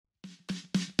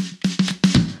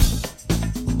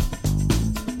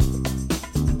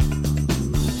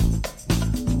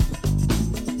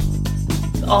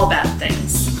all bad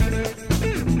things.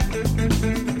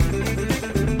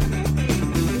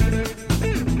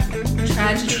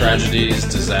 Tragedies,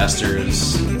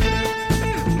 disasters.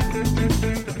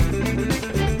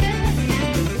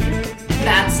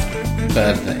 That's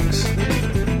Bad things.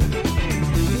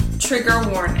 trigger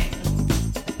warning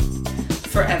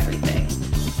for everything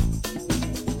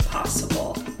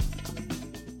possible.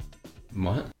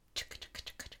 What?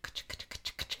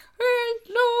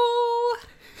 Hello.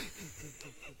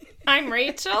 I'm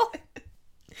Rachel,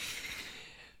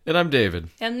 And I'm David.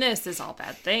 and this is All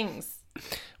Bad Things.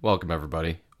 Welcome,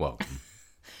 everybody. Welcome.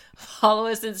 Follow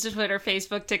us on Twitter,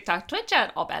 Facebook, TikTok, Twitch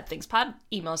at All Bad Things Pod.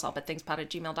 Email us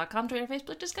allbadthingspod@gmail.com. Twitter,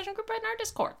 Facebook, discussion group, right in our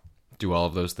Discord. Do all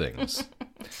of those things.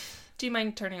 Do you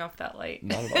mind turning off that light?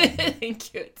 Not at all.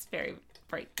 Thank you. It's very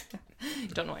bright.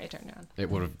 Don't know why I turned it on. It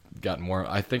would have gotten more.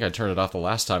 I think I turned it off the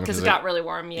last time. Because it got really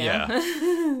warm, Yeah.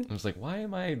 I was like, why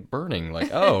am I burning?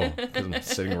 Like, oh, because I'm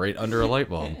sitting right under a light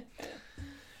bulb.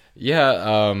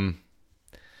 Yeah,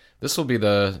 this will be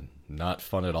the not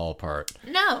fun at all part.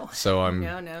 No. So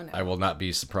No. I will not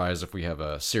be surprised if we have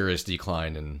a serious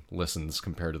decline in listens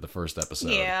compared to the first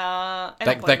episode. Yeah. I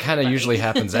don't That blame kind of anybody. usually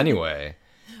happens anyway.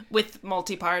 With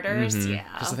multi-parters, yeah.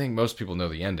 Because I think most people know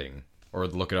the ending. Or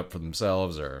look it up for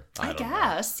themselves, or I don't know.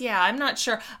 Guess, yeah, I'm not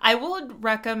sure. I would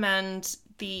recommend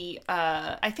the,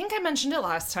 I think I mentioned it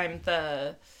last time,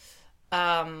 the,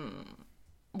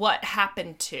 What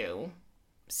Happened To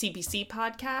CBC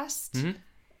podcast. Mm-hmm.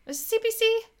 Is it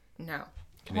CBC? No.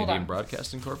 Canadian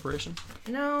Broadcasting Corporation?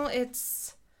 No,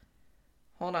 it's,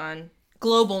 hold on.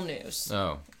 Global News.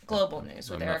 Oh, Global News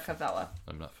with I'm not Erica Vella.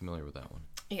 I'm not familiar with that one.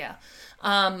 Yeah.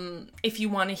 If you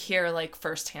want to hear like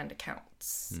firsthand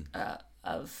accounts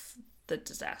of the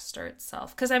disaster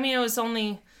itself. Because I mean, it was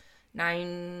only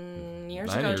 9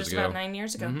 years ago, just about 9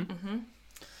 years ago. Mm-hmm.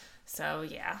 So,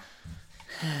 yeah.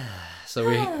 So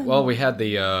we had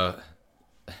the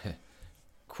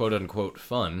quote unquote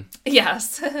fun.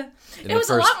 Yes. It was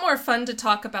a first- lot more fun to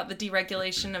talk about the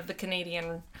deregulation of the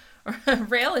Canadian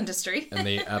rail industry. And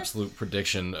the absolute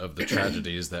prediction of the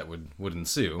tragedies that would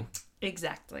ensue.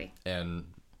 Exactly. And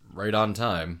right on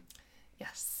time.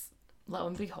 Yes. Lo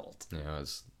and behold. You know,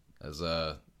 as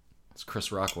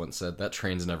Chris Rock once said, that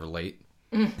train's never late.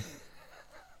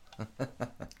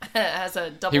 As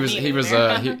a double He was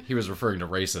there. he was referring to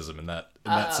racism in that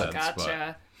sense.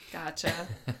 Gotcha. Gotcha.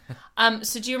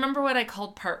 So do you remember what I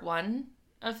called part one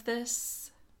of this?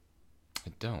 But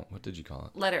I don't. What did you call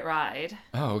it? Let It Ride.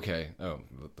 Oh, okay. Oh,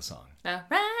 the song. Ride,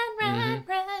 ride,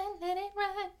 let it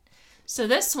ride. So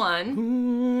this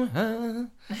one,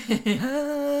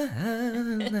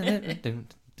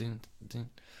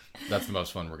 That's the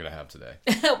most fun we're gonna have today.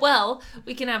 well,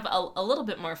 we can have a little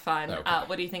bit more fun. Okay.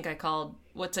 What do you think I called?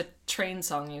 What's a train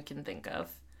song you can think of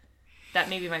that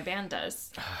maybe my band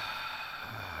does?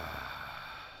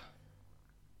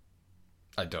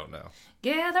 I don't know.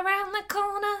 Gather round the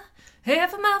corner,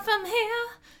 half a mile from here.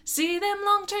 See them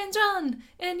long trains run,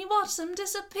 and you watch them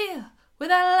disappear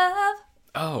without love.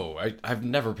 Oh, I've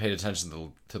never paid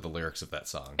attention to the lyrics of that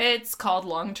song. It's called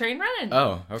Long Train Running.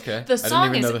 Oh, okay. The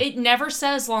song is, it. it never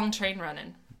says Long Train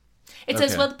Running. It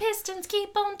says, Okay. well, the pistons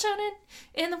keep on turning,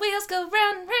 and the wheels go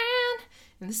round and round,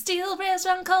 and the steel rails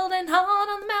run cold and hard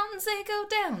on the mountains they go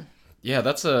down. Yeah,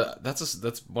 that's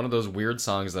one of those weird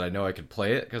songs that I know I could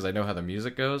play it because I know how the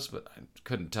music goes, but I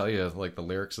couldn't tell you like the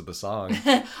lyrics of the song.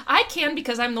 I can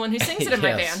because I'm the one who sings it in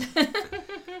my Yes. band.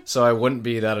 So I wouldn't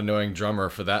be that annoying drummer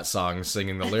for that song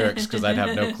singing the lyrics because I'd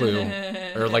have no clue,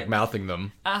 or like mouthing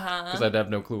them because I'd have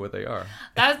no clue what they are.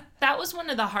 That was one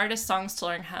of the hardest songs to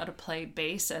learn how to play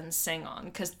bass and sing on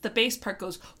because the bass part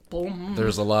goes boom.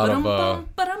 There's a lot of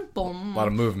boom,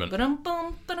 movement.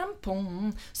 Ba-dum-bum,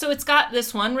 ba-dum-bum. So it's got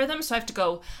this one rhythm, so I have to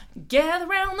go gather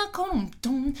round the corner,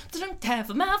 dum, dum, half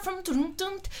a mile from dum,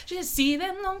 dum, just see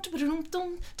them long, dum,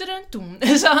 dum, dum, dum.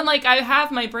 So I'm like,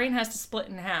 my brain has to split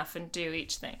in half and do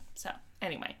each thing. So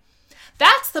anyway,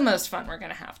 that's the most fun we're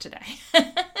gonna have today.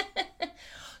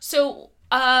 So,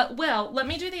 well, let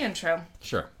me do the intro.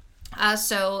 Sure.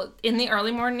 So, in the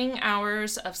early morning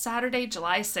hours of Saturday,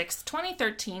 July 6th,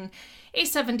 2013, a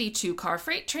 72-car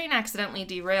freight train accidentally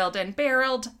derailed and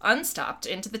barreled, unstopped,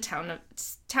 into the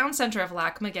town center of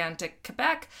Lac-Mégantic,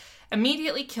 Quebec,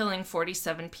 immediately killing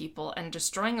 47 people and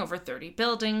destroying over 30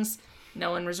 buildings.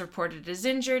 No one was reported as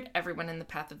injured. Everyone in the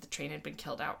path of the train had been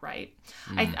killed outright.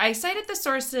 I cited the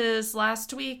sources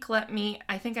last week.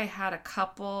 I think I had a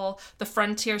couple. The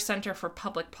Frontier Center for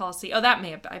Public Policy. Oh, I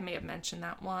may have mentioned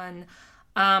that one.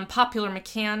 Popular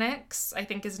Mechanics, I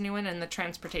think, is a new one, and the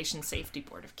Transportation Safety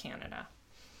Board of Canada.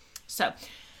 So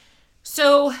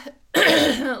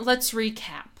let's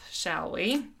recap, shall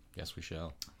we? Yes, we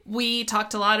shall. We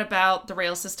talked a lot about the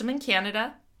rail system in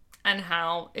Canada and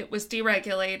how it was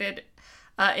deregulated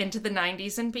into the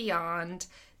 90s and beyond.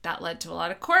 That led to a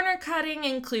lot of corner cutting,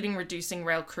 including reducing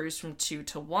rail crews from 2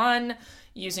 to 1,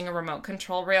 using a remote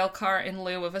control rail car in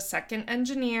lieu of a second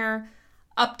engineer.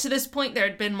 Up to this point, there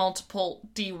had been multiple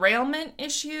derailment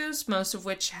issues, most of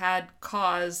which had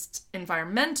caused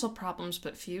environmental problems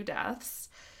but few deaths.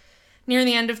 Near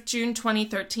the end of June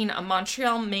 2013, a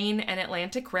Montreal, Maine and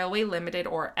Atlantic Railway Limited,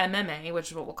 or MMA, which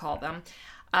is what we'll call them,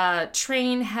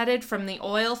 train headed from the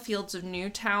oil fields of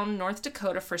Newtown, North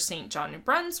Dakota for St. John, New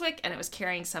Brunswick, and it was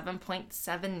carrying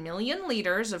 7.7 million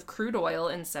liters of crude oil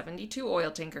in 72 oil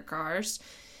tanker cars.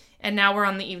 And now we're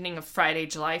on the evening of Friday,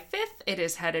 July 5th. It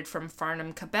is headed from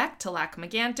Farnham, Quebec to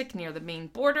Lac-Mégantic near the Maine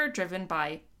border, driven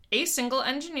by a single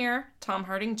engineer, Tom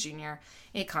Harding Jr.,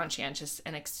 a conscientious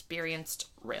and experienced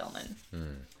railman.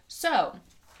 So,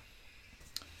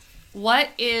 what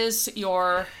is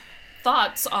your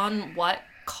thoughts on what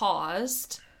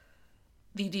caused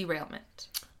the derailment?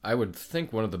 I would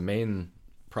think one of the main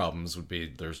problems would be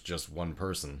there's just one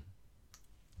person.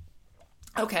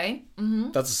 Okay.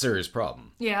 Mm-hmm. That's a serious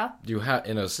problem. Yeah.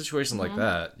 In a situation like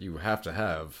that, you have to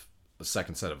have a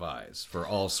second set of eyes for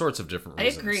all sorts of different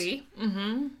reasons. I agree.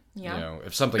 Mm-hmm. Yeah. You know,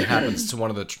 if something happens to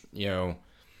one of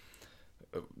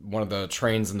the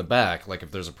trains in the back, like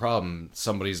if there's a problem,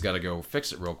 somebody's got to go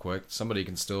fix it real quick. Somebody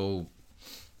can still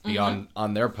be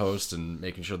on their post and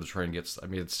making sure the train gets. I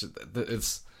mean, it's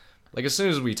like as soon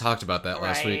as we talked about that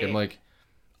last week, I'm like,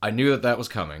 I knew that was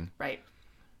coming. Right.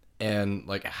 And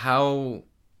like how,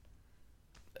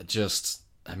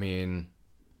 I mean,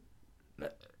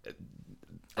 like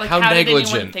how how negligent.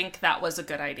 did anyone think that was a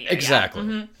good idea? Exactly. Yeah.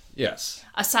 Mm-hmm. Yes.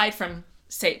 Aside from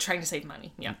trying to save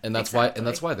money. Yeah. And that's why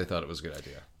they thought it was a good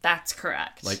idea. That's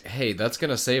correct. Like, hey, that's going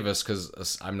to save us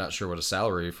because I'm not sure what a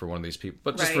salary for one of these people,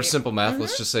 but just for Right. simple math,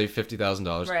 let's just say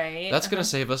 $50,000. Right. That's going to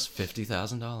save us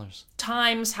 $50,000.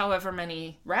 Times however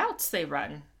many routes they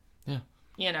run. Yeah.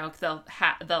 You know, they'll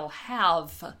have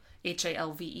HALVE.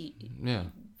 Yeah. VE. Yeah,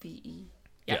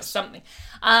 Yes. something.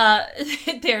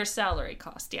 Their salary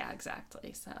cost. Yeah,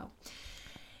 exactly. So,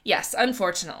 yes,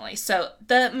 unfortunately. So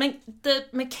the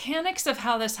mechanics of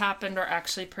how this happened are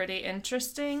actually pretty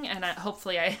interesting, and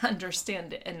hopefully I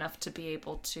understand it enough to be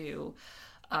able to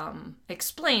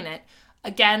explain it.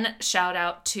 Again, shout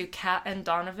out to Kat and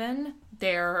Donovan.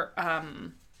 They're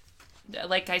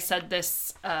like I said,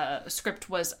 this script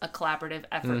was a collaborative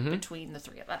effort between the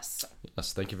three of us. So.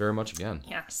 Yes, thank you very much again.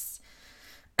 Yes.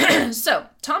 So,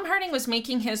 Tom Harding was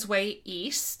making his way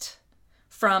east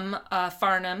from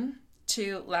Farnham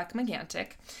to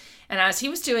Lac-Mégantic. And as he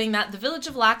was doing that, the village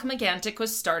of Lac-Mégantic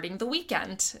was starting the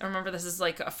weekend. Remember, this is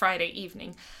like a Friday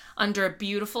evening under a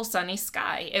beautiful sunny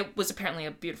sky. It was apparently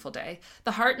a beautiful day.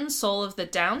 The heart and soul of the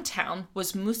downtown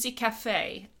was Moussi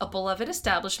Café, a beloved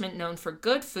establishment known for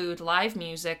good food, live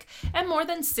music, and more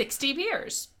than 60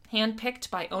 beers, handpicked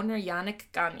by owner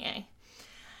Yannick Gagne.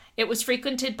 It was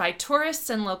frequented by tourists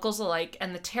and locals alike,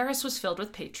 and the terrace was filled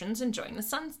with patrons enjoying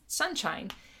the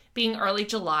sunshine. Being early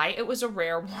July, it was a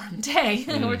rare warm day.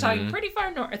 We're talking pretty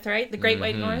far north, right? The Great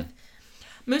White North.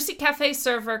 Moussi Cafe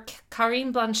server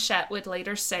Karim Blanchette would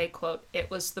later say, quote,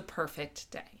 "It was the perfect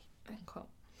day," end quote.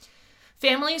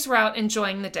 Families were out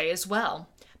enjoying the day as well.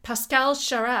 Pascal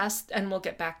Charast, and we'll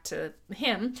get back to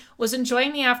him, was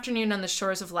enjoying the afternoon on the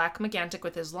shores of Lac-Mégantic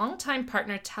with his longtime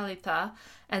partner Talitha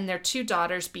and their two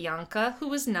daughters, Bianca, who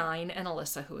was 9, and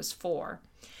Alyssa, who was 4.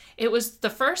 It was the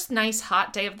first nice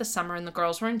hot day of the summer, and the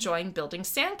girls were enjoying building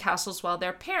sandcastles while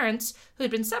their parents, who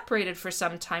had been separated for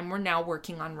some time, were now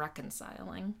working on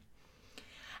reconciling.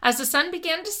 As the sun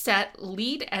began to set,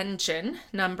 lead engine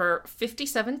number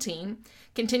 5017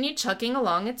 continued chugging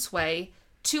along its way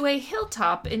to a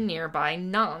hilltop in nearby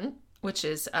Nantes, which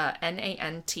is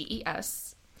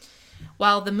Nantes,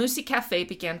 while the Moussi Café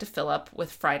began to fill up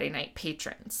with Friday night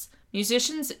patrons.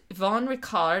 Musicians Yvonne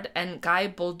Ricard and Guy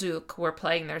Bolduc were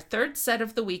playing their third set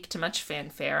of the week to much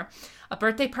fanfare. A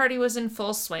birthday party was in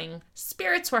full swing,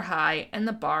 spirits were high, and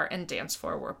the bar and dance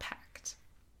floor were packed.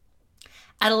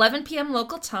 At 11 p.m.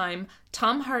 local time,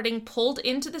 Tom Harding pulled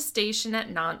into the station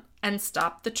at Nantes and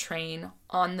stopped the train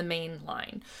on the main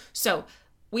line. So,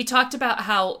 we talked about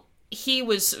how he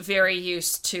was very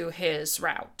used to his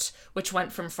route, which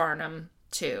went from Farnham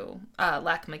to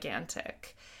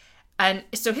Lac-Mégantic. And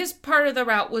so his part of the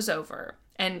route was over,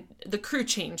 and the crew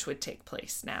change would take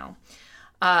place now.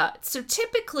 So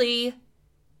typically,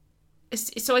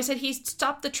 so I said he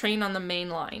stopped the train on the main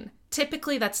line.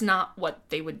 Typically, that's not what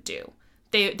they would do.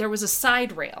 There was a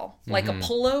side rail, like a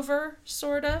pullover,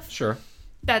 sort of. Sure.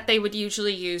 That they would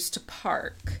usually use to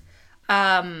park.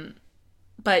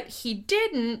 But he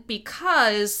didn't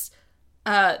because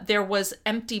there was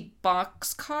empty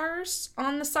box cars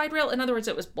on the side rail. In other words,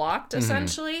 it was blocked,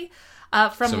 essentially.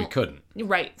 So he couldn't.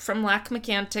 Right, from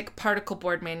Lac-Mégantic particle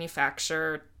board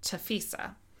manufacturer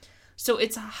Tefisa. So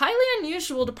it's highly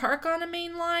unusual to park on a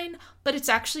main line, but it's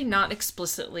actually not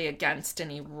explicitly against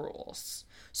any rules.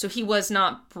 So he was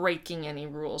not breaking any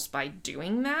rules by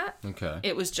doing that. Okay.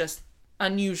 It was just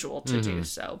unusual to do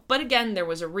so. But again, there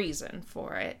was a reason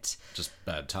for it. Just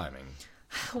bad timing.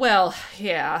 Well,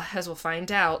 yeah, as we'll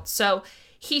find out. So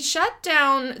he shut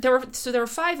down, there were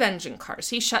 5 engine cars.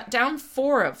 He shut down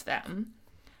 4 of them,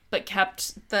 but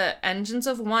kept the engines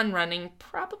of one running,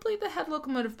 probably the head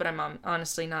locomotive, but I'm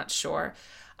honestly not sure,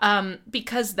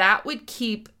 because that would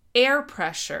keep air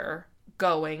pressure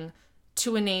going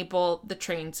to enable the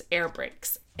train's air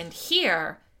brakes. And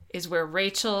here is where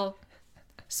Rachel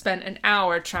spent an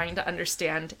hour trying to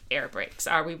understand air brakes.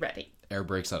 Are we ready? Air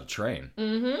brakes on a train.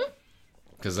 Mm-hmm.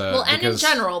 And in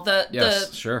general,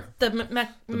 sure. the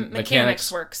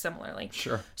mechanics work similarly.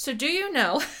 Sure. So do you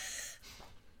know,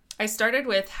 I started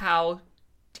with how,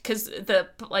 because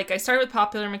I started with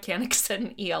Popular Mechanics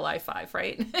and ELI 5,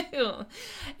 right?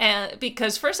 And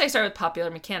because first I started with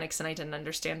Popular Mechanics and I didn't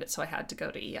understand it, so I had to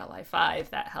go to ELI 5.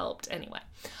 That helped. Anyway.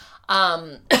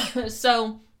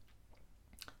 So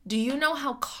do you know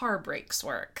how car brakes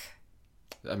work?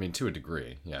 I mean, to a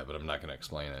degree, yeah, but I'm not going to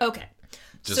explain it. Okay.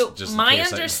 Just my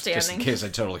just understanding... in case I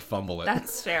totally fumble it.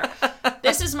 That's fair.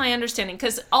 This is my understanding,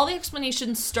 because all the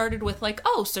explanations started with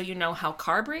so you know how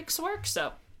car brakes work?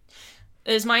 So,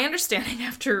 it is my understanding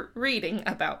after reading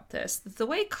about this, that the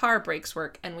way car brakes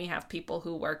work, and we have people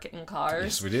who work in cars...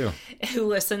 Yes, we do. ...who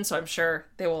listen, so I'm sure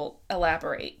they will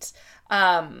elaborate.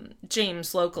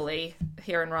 James, locally,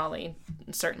 here in Raleigh,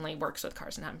 certainly works with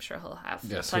cars, and I'm sure he'll have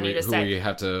plenty to say.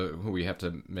 Who we have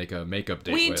to make a makeup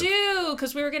date with. We do,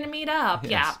 because we were going to meet up.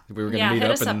 Yes. Yeah. We were going to meet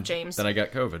hit up, us and up, James. then I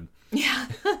got COVID. Yeah.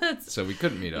 So we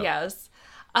couldn't meet up. Yes.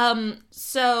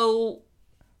 So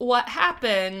what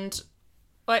happened,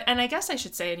 and I guess I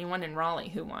should say anyone in Raleigh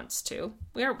who wants to,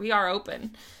 we are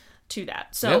open to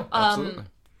that. So, yeah, absolutely.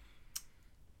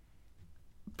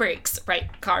 Brakes,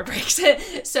 right? Car brakes.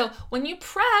 So when you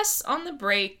press on the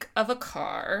brake of a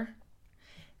car,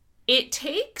 it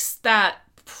takes that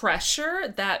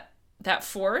pressure, that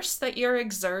force that you're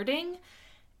exerting,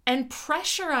 and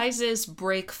pressurizes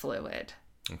brake fluid.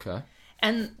 Okay.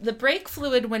 And the brake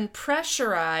fluid, when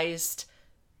pressurized,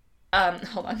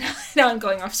 hold on, now I'm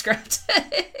going off script.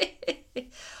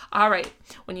 All right.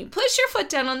 When you push your foot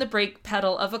down on the brake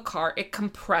pedal of a car, it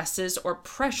compresses or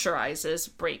pressurizes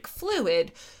brake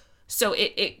fluid. So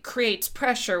it creates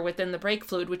pressure within the brake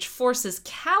fluid, which forces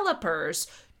calipers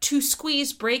to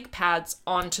squeeze brake pads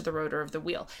onto the rotor of the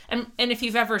wheel. And if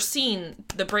you've ever seen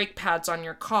the brake pads on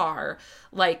your car,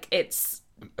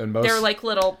 they're like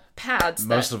little pads.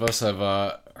 Most of us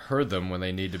have heard them when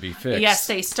they need to be fixed. Yes,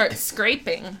 they start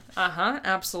scraping.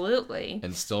 Absolutely.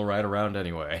 And still ride around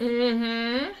anyway.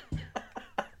 Mm-hmm.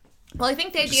 Well, I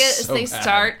think the idea is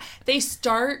they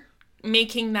start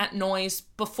making that noise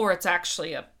before it's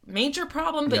actually a major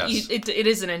problem, but yes. it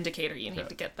is an indicator you need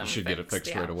to get them You should fixed, get it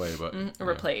fixed right away, but...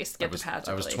 replaced, the pads replaced.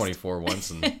 I was 24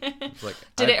 once, and...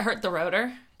 Did it hurt the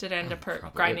rotor? Did it end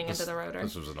up grinding into the rotor?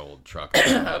 This was an old truck.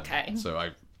 Okay. So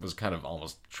I was kind of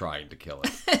almost trying to kill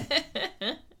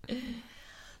it.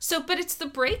 But it's the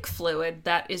brake fluid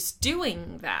that is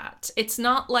doing that. It's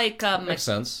not like... Makes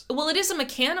sense. Well, it is a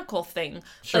mechanical thing,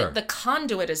 sure. but the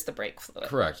conduit is the brake fluid.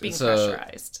 Correct. Being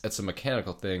pressurized. It's a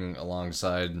mechanical thing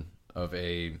alongside of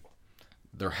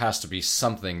there has to be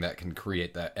something that can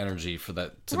create that energy for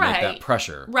that to make that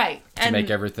pressure. Right. To make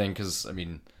everything, because, I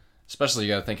mean, especially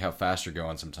you got to think how fast you're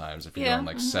going sometimes. If you're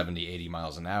going 70, 80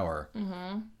 miles an hour,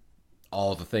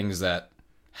 all the things that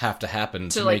have to happen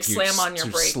to make you slam on your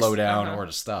brakes. Slow down or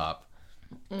to stop,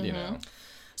 you know.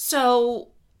 So,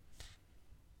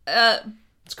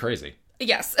 it's crazy.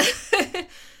 Yes.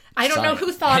 I don't know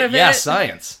who thought of it. Yeah,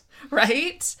 science.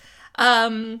 Right?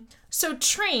 So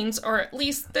trains, or at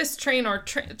least this train or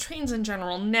trains in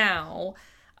general now,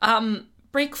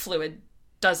 brake fluid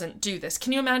doesn't do this.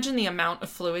 Can you imagine the amount of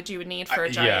fluid you would need for a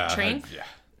giant train?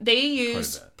 They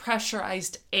use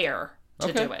pressurized air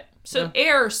to do it. So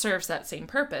air serves that same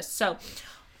purpose. So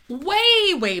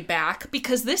way back,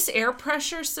 because this air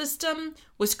pressure system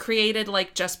was created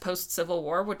just post-Civil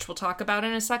War, which we'll talk about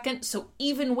in a second. So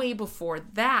even way before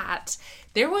that,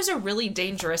 there was a really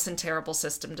dangerous and terrible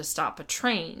system to stop a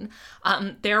train.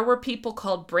 There were people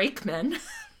called brakemen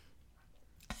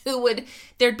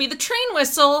there'd be the train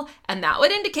whistle, and that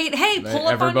would indicate, hey, pull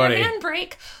up on your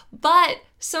handbrake. But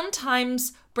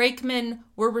sometimes brakemen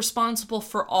were responsible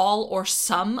for all or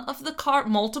some of the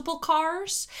multiple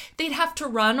cars. They'd have to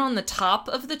run on the top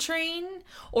of the train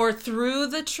or through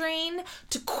the train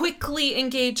to quickly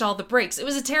engage all the brakes. It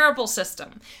was a terrible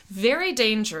system. Very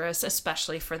dangerous,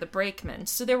 especially for the brakemen.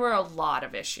 So there were a lot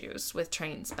of issues with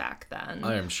trains back then.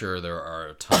 I am sure there are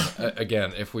a ton.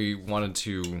 Again, if we wanted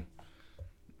to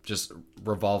just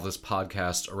revolve this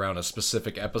podcast around a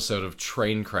specific episode of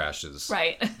train crashes,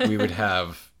 Right. we would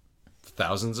have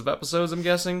thousands of episodes, I'm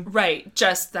guessing. Right,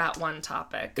 just that one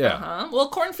topic. Yeah. Well,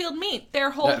 Cornfield Meat, their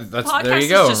whole podcast there you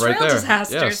go, is just right rail there.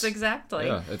 disasters. Yes. Exactly.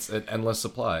 Yeah, it's an endless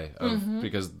supply of,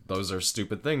 because those are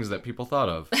stupid things that people thought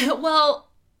of. Well,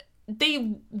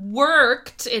 they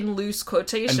worked in loose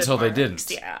quotation Until they marks.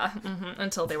 didn't. Yeah,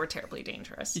 until they were terribly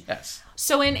dangerous. Yes.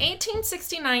 So in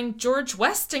 1869, George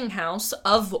Westinghouse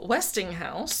of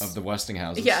Westinghouse, Of the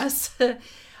Westinghouses. yes,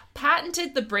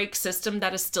 patented the brake system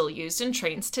that is still used in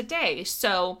trains today.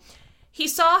 So he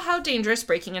saw how dangerous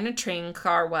braking in a train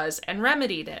car was and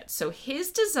remedied it. So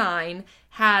his design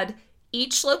had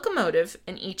each locomotive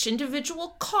and each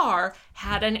individual car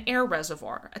had an air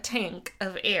reservoir, a tank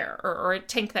of air, or a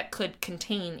tank that could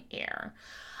contain air.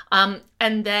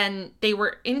 And then they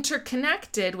were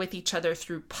interconnected with each other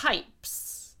through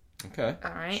pipes. Okay.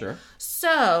 All right. Sure.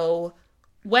 So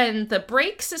when the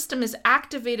brake system is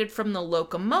activated from the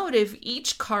locomotive,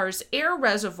 each car's air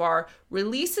reservoir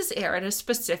releases air at a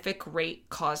specific rate,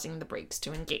 causing the brakes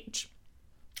to engage.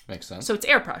 Makes sense. So it's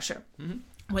air pressure.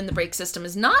 When the brake system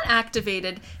is not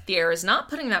activated, the air is not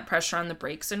putting that pressure on the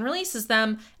brakes and releases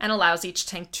them and allows each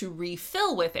tank to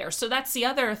refill with air. So that's the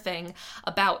other thing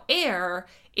about air,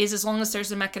 is as long as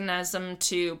there's a mechanism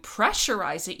to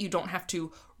pressurize it, you don't have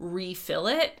to refill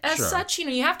it as Sure. such. You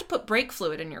know, you have to put brake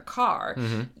fluid in your car.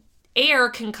 Air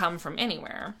can come from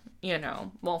anywhere,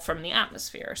 from the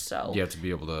atmosphere. So you have to be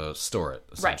able to store it,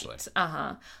 essentially.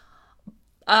 Right.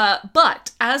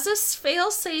 But as a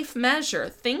fail-safe measure,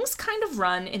 things kind of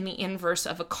run in the inverse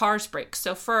of a car's brakes.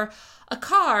 So for a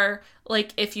car,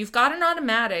 like if you've got an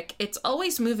automatic, it's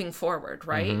always moving forward,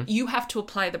 right? You have to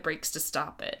apply the brakes to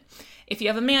stop it. If you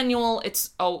have a manual, it's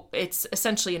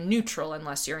essentially a neutral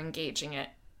unless you're engaging it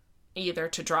either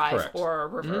to drive Correct. or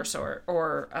reverse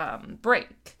or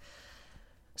brake.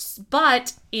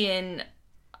 But in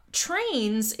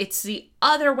trains, it's the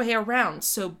other way around.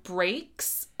 So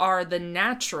brakes are the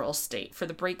natural state. For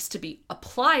the brakes to be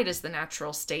applied as the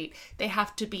natural state, they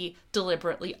have to be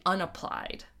deliberately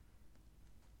unapplied.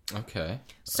 Okay.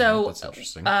 So, that's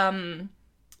interesting. let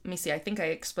me see, I think I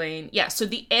explained. Yeah, so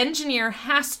the engineer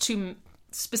has to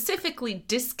specifically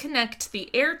disconnect the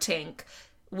air tank,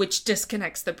 which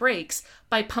disconnects the brakes,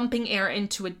 by pumping air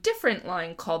into a different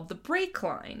line called the brake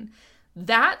line.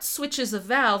 That switches a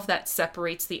valve that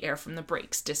separates the air from the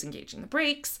brakes, disengaging the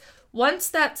brakes. Once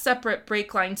that separate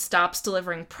brake line stops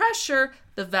delivering pressure,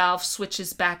 the valve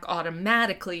switches back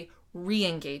automatically,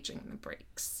 re-engaging the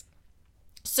brakes.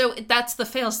 So that's the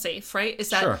fail-safe, right? Is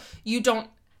that Sure. you don't...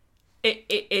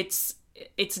 It's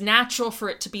natural for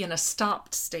it to be in a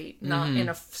stopped state, not in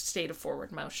a state of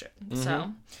forward motion.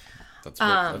 So... That's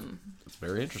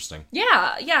very interesting.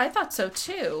 Yeah, I thought so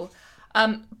too.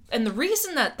 And the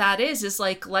reason that is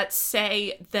like, let's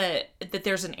say that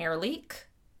there's an air leak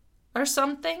or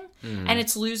something, and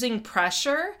it's losing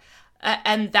pressure,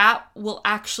 and that will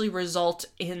actually result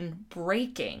in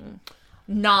braking,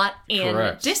 not in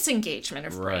Correct. disengagement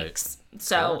of Right. brakes.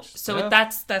 So Yeah.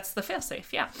 that's the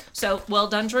failsafe. Yeah. So well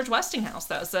done, George Westinghouse.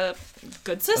 That was a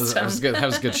good system. That was good. That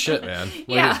was good shit, man.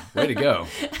 Yeah. Way to go.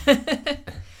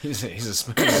 He's a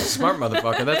smart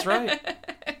motherfucker. That's right.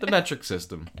 The metric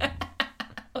system.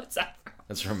 What's that?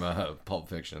 That's from Pulp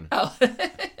Fiction. Oh.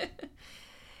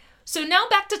 So now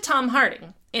back to Tom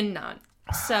Harding in None.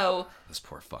 So This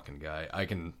poor fucking guy.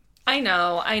 I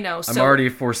know. I'm So already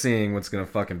foreseeing what's gonna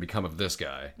fucking become of this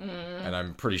guy, and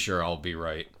I'm pretty sure I'll be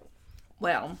right.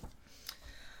 well,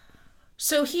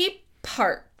 so he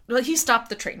stopped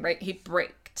the train, right? He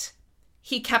braked.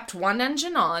 He kept one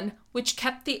engine on, which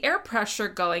kept the air pressure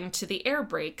going to the air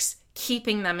brakes,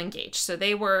 keeping them engaged. So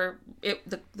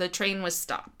the train was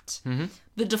stopped.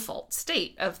 The default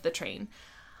state of the train.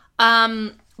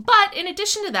 But in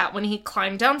addition to that, when he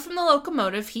climbed down from the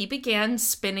locomotive, he began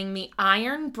spinning the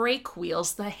iron brake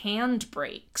wheels, the hand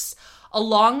brakes,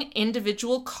 along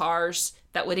individual cars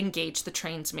that would engage the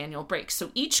train's manual brakes. So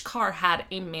each car had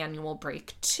a manual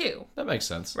brake too. That makes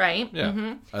sense, Right?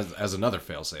 Yeah, as another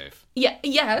failsafe. Yeah,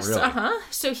 yes, Really?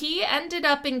 So he ended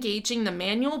up engaging the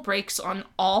manual brakes on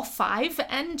all 5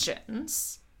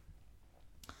 engines.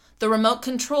 The remote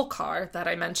control car that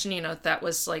I mentioned, that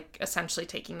was like essentially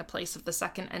taking the place of the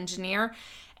second engineer,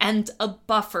 and a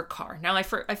buffer car. Now, I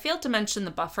failed to mention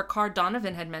the buffer car.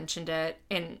 Donovan had mentioned it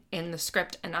in the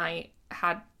script, and I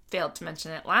had failed to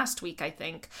mention it last week, I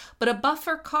think. But a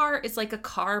buffer car is like a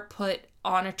car put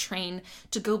on a train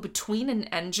to go between an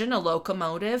engine, a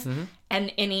locomotive,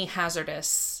 and any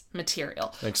hazardous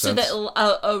material. Makes so sense.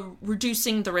 that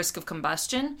reducing the risk of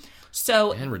combustion.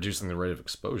 So And reducing the rate of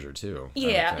exposure, too.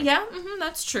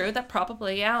 That's true. That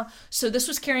probably, yeah. So this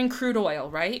was carrying crude oil,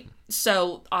 right?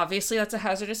 So obviously that's a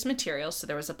hazardous material, so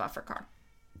there was a buffer car.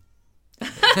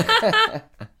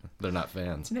 They're not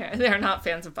fans. They're not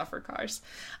fans of buffer cars.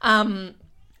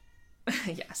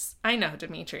 Yes, I know,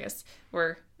 Demetrius.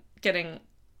 We're getting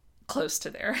close to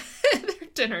their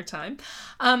dinner time.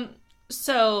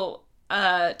 So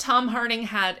Tom Harding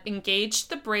had engaged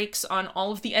the brakes on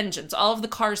all of the engines, all of the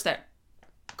cars that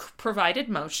provided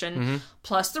motion,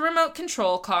 plus the remote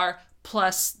control car,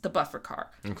 plus the buffer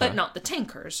car, but not the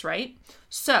tankers, right?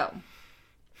 So,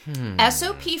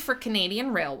 SOP for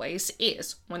Canadian Railways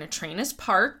is when a train is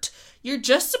parked, you're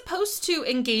just supposed to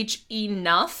engage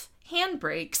enough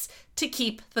handbrakes to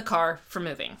keep the car from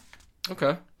moving.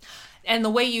 Okay. And the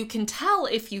way you can tell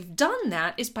if you've done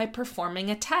that is by performing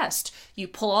a test. You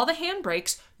pull all the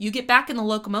handbrakes, you get back in the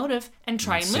locomotive and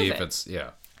try and move See it. if it's,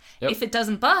 Yep. If it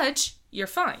doesn't budge, you're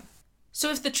fine. So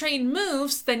if the train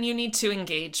moves, then you need to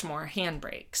engage more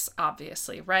handbrakes,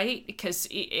 obviously, right? Because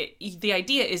the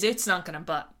idea is it's not going to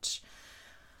budge.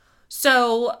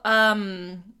 So,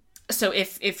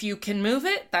 if you can move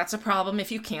it, that's a problem.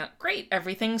 If you can't, great.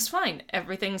 Everything's fine.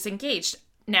 Everything's engaged.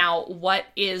 Now, what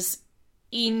is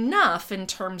enough in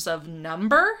terms of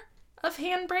number of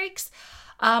handbrakes?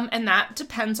 And that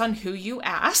depends on who you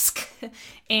ask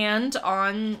and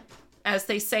on, as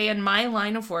they say in my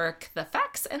line of work, the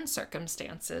facts and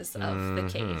circumstances of the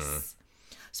case.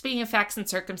 Speaking of facts and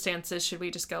circumstances, should we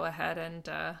just go ahead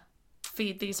and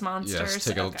feed these monsters? Yes,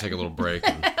 take a little break.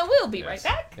 And, we'll be right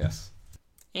back. Yes.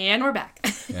 And we're back.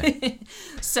 Yeah.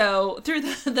 So through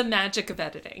the magic of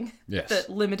editing, Yes. the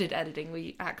limited editing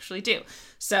we actually do.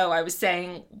 So I was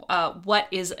saying, what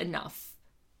is enough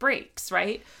breaks,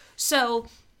 right? So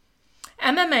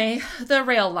MMA, the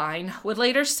rail line, would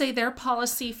later say their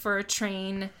policy for a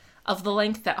train of the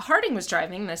length that Harding was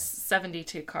driving, this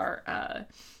 72 car,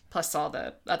 plus all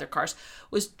the other cars,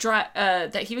 was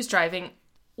that he was driving,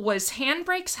 was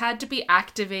handbrakes had to be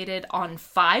activated on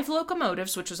 5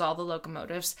 locomotives, which was all the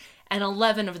locomotives, and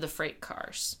 11 of the freight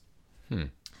cars.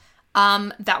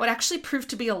 That would actually prove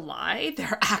to be a lie.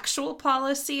 Their actual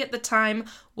policy at the time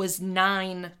was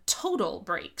 9 total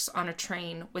brakes on a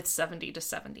train with 70 to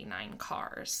 79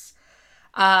 cars.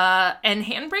 And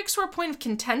handbrakes were a point of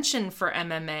contention for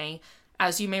MMA.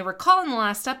 As you may recall in the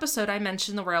last episode, I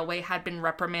mentioned the railway had been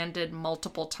reprimanded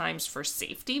multiple times for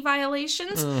safety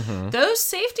violations. Those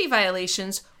safety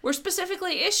violations were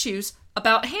specifically issues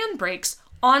about handbrakes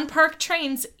on parked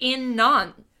trains in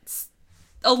Nantes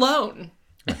alone.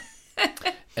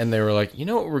 And they were like, you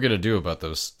know what we're going to do about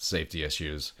those safety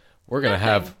issues? They're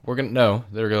like, no,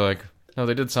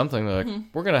 they did something. They're like,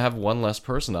 we're going to have one less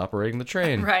person operating the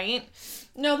train. Right?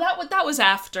 No, that was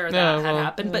after that had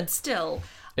happened, but still.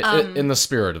 In the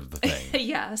spirit of the thing.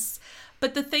 Yes.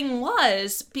 But the thing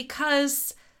was,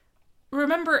 because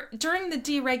remember, during the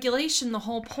deregulation, the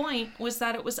whole point was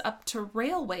that it was up to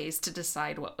railways to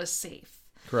decide what was safe.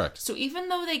 Correct. So even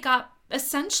though they got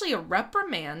essentially a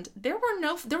reprimand, there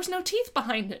was no teeth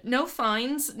behind it, no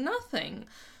fines, nothing.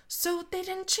 So they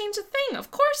didn't change a thing.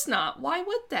 Of course not. Why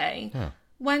would they? Yeah.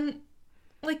 When,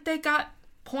 they got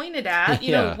pointed at,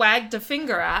 wagged a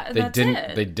finger at, and that's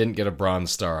it. They didn't get a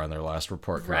Bronze Star on their last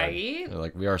report card. Right. They're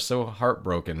like, we are so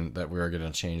heartbroken that we are going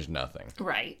to change nothing.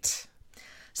 Right.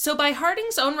 So by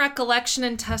Harding's own recollection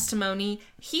and testimony,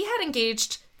 he had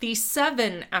engaged the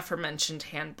 7 aforementioned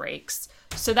handbrakes.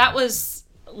 So that was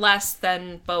less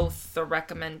than both the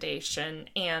recommendation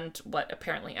and what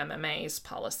apparently MMA's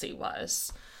policy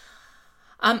was.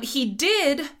 He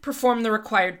did perform the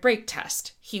required brake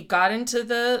test. He got into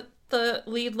the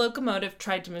lead locomotive,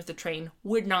 tried to move the train,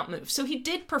 would not move. So he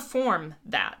did perform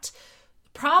that.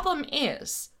 The problem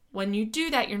is, when you do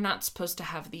that, you're not supposed to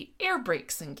have the air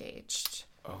brakes engaged.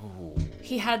 Oh.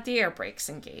 He had the air brakes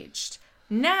engaged.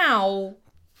 Now,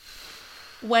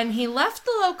 when he left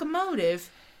the locomotive,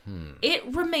 it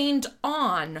remained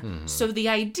on. So the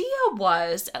idea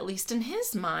was, at least in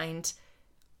his mind,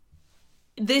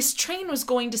 this train was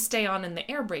going to stay on and the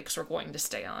air brakes were going to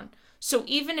stay on. So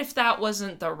even if that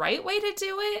wasn't the right way to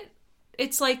do it,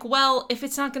 it's like, well, if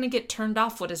it's not going to get turned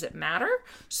off, what does it matter?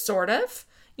 Sort of.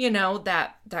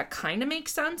 That kind of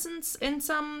makes sense in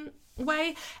some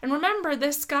way. And remember,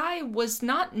 this guy was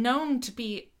not known to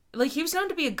be, like, he was known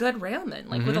to be a good railman,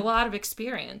 like, with a lot of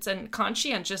experience and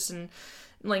conscientious, and,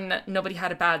 like, nobody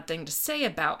had a bad thing to say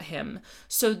about him.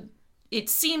 So it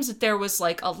seems that there was,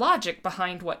 like, a logic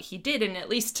behind what he did. And at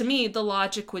least to me, the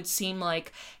logic would seem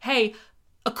like, hey,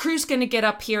 a crew's going to get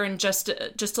up here in just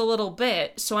a little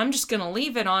bit, so I'm just going to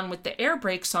leave it on with the air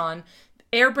brakes on.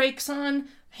 Air brakes on,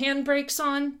 hand brakes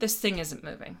on, this thing isn't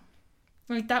moving.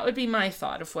 Like, that would be my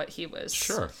thought of what he was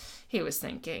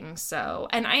thinking. So,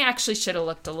 and I actually should have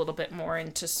looked a little bit more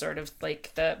into sort of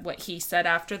like what he said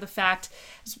after the fact.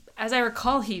 As I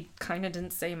recall, he kind of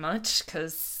didn't say much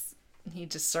because he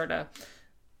just sort of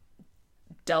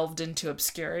delved into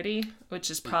obscurity,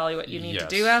 which is probably what you need to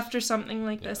do after something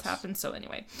like this happens. So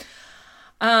anyway,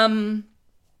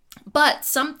 but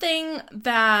something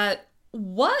that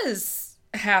was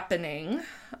happening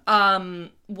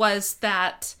was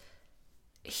that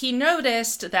he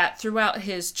noticed that throughout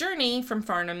his journey from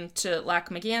Farnham to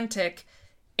Lac-Megantic,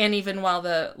 and even while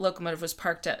the locomotive was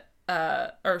parked at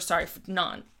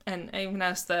Nantes, and I even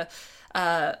asked the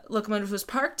locomotive was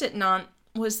parked at Nantes,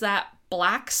 was that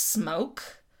black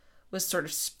smoke was sort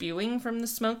of spewing from the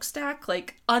smokestack,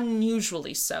 like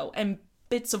unusually so, and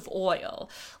bits of oil,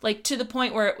 like to the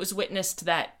point where it was witnessed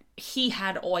that he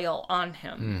had oil on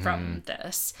him from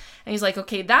this. And he's like,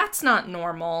 okay, that's not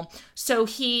normal. So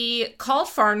he called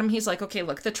Farnham. He's like, okay,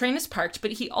 look, the train is parked.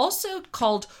 But he also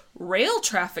called rail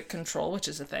traffic control, which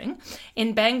is a thing,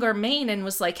 in Bangor, Maine, and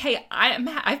was like, hey, I've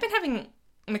been having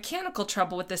mechanical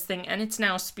trouble with this thing, and it's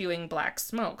now spewing black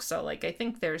smoke. So, like, I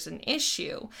think there's an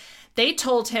issue. They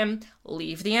told him,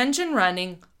 leave the engine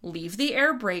running, leave the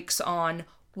air brakes on,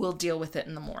 we'll deal with it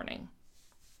in the morning.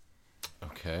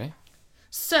 Okay.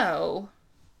 So,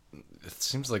 it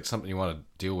seems like something you want to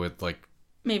deal with, like,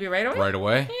 maybe right away? Right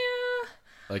away? Yeah.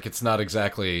 Like, it's not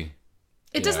exactly...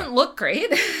 It doesn't look great.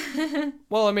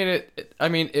 Well, I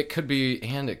mean, it could be,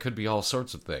 and it could be all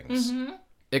sorts of things. Mm-hmm.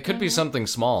 It could be something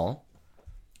small.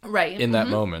 Right. In that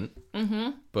moment. Mm-hmm.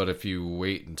 But if you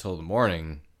wait until the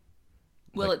morning...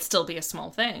 Will it still be a small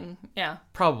thing? Yeah.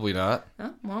 Probably not.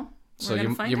 Oh, well, so you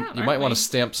might want to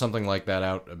stamp something like that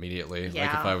out immediately.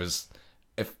 Yeah. Like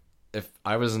if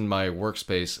I was in my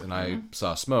workspace and I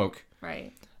saw smoke,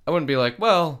 right, I wouldn't be like,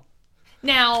 well...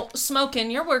 Now, smoke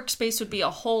in your workspace would be a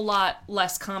whole lot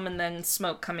less common than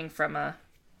smoke coming from a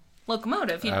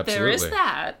locomotive. Absolutely. There is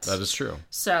that. That is true.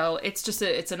 So it's just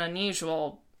it's an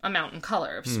unusual amount and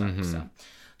color of smoke.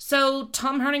 So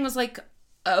Tom Harding was like,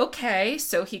 okay.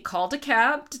 So he called a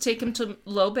cab to take him to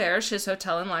L'Auberge, his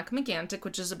hotel in Lac-Megantic,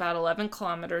 which is about 11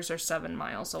 kilometers or 7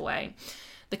 miles away.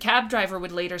 The cab driver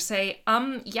would later say,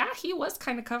 yeah, he was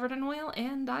kind of covered in oil,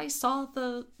 and I saw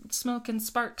the smoke and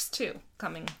sparks, too,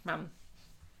 coming from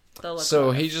the locomotive.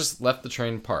 So he just left the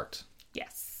train parked?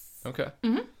 Yes. Okay.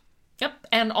 Mm-hmm. Yep,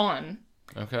 and on.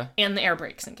 Okay. And the air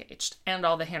brakes engaged, and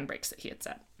all the hand brakes that he had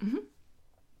set. Mm-hmm.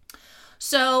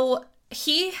 So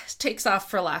he takes off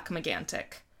for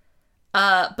Lac-Megantic.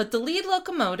 But the lead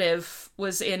locomotive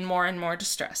was in more and more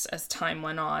distress as time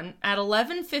went on. At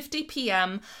 11:50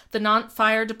 p.m., the Nantes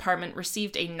Fire Department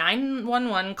received a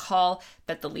 911 call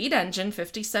that the lead engine,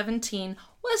 5017,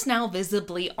 was now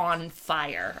visibly on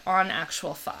fire, on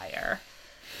actual fire.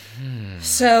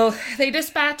 So they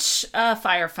dispatch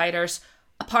firefighters.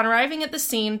 Upon arriving at the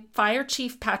scene, Fire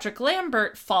Chief Patrick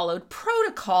Lambert followed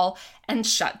protocol and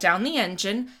shut down the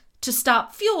engine to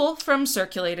stop fuel from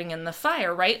circulating in the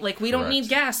fire, right? Like, we don't need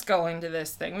gas going to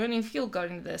this thing. We don't need fuel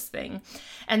going to this thing.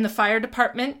 And the fire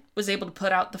department was able to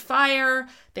put out the fire.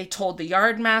 They told the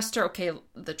yard master, okay,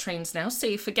 the train's now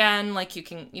safe again. Like, you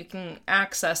can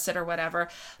access it or whatever.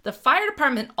 The fire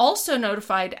department also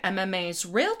notified MMA's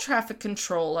rail traffic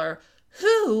controller,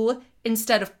 who,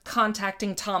 instead of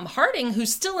contacting Tom Harding,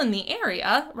 who's still in the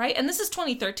area, right? And this is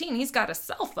 2013. He's got a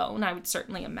cell phone, I would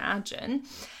certainly imagine.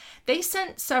 They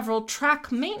sent several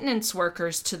track maintenance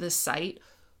workers to the site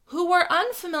who were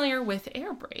unfamiliar with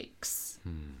air brakes.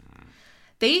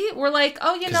 They were like,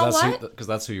 oh, you know what? Because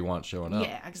that's who you want showing up.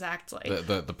 Yeah, exactly.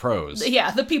 The pros. Yeah,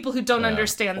 the people who don't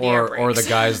understand the air brakes. Or the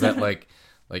guys that like,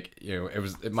 you know,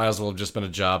 it might as well have just been a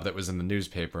job that was in the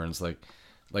newspaper, and it's like,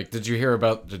 did you hear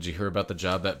about the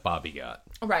job that Bobby got?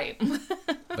 Right.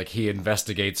 Like, he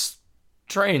investigates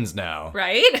trains now.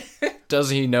 Right? Does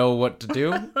he know what to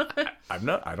do? I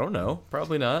don't know.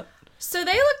 Probably not. So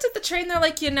they looked at the train, they're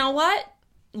like, you know what?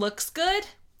 Looks good.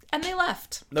 And they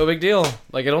left. No big deal.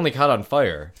 Like, it only caught on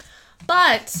fire.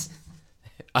 But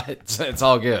it's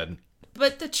all good.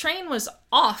 But the train was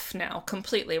off now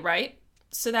completely, right?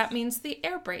 So that means the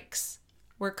air brakes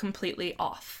were completely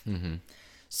off. Mm-hmm.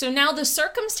 So now the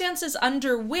circumstances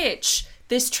under which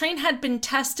this train had been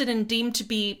tested and deemed to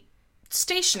be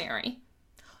stationary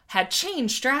had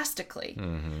changed drastically.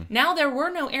 Now there were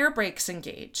no air brakes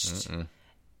engaged.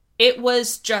 It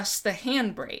was just the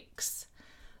handbrakes.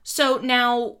 So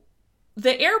now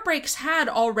the air brakes had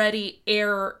already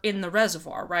air in the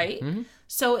reservoir, right?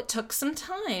 So it took some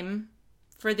time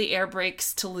for the air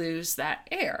brakes to lose that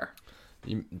air.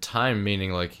 Time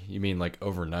meaning you mean like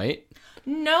overnight?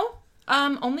 No,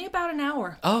 only about an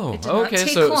hour. Oh, It did not okay. take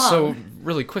So long.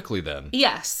 really quickly then.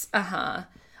 Yes,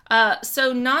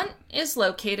 so Nantes is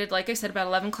located, like I said, about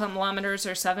 11 kilometers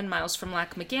or 7 miles from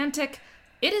Lac Megantic.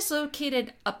 It is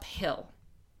located uphill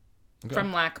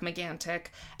from Lac Megantic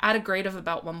at a grade of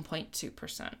about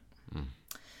 1.2%.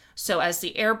 So as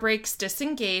the air brakes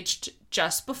disengaged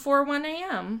just before 1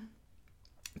 a.m.,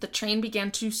 the train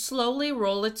began to slowly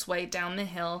roll its way down the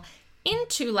hill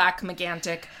into Lac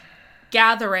Megantic,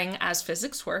 gathering, as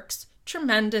physics works,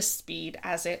 tremendous speed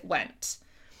as it went.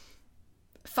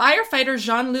 Firefighter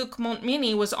Jean-Luc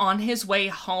Montminy was on his way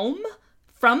home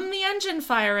from the engine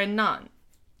fire in Nantes.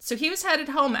 So he was headed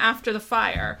home after the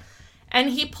fire,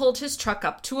 and he pulled his truck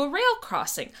up to a rail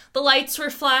crossing. The lights were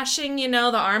flashing,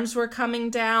 the arms were coming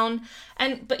down,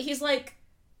 but he's like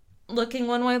looking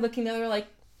one way, looking the other, like,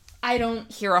 I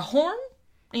don't hear a horn.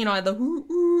 The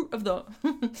whoo of the.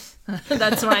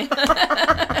 That's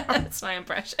my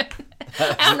impression.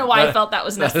 I don't know why I felt that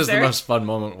was necessary. That is the most fun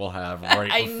moment we'll have.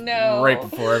 I know. Right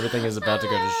before everything is about to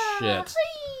go to shit.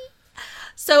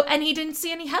 So, and he didn't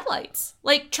see any headlights.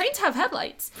 Like, trains have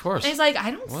headlights. Of course. And he's like,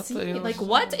 I don't What see. the hell Like, is-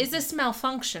 what is this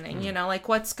malfunctioning?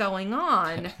 What's going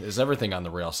on? Is everything on the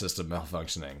rail system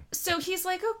malfunctioning? So he's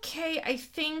like, okay, I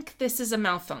think this is a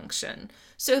malfunction.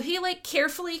 So he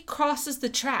carefully crosses the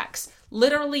tracks.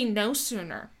 Literally no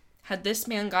sooner had this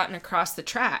man gotten across the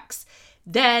tracks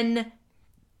than,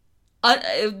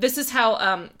 this is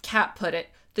how Kat put it,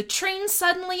 the train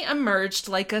suddenly emerged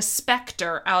like a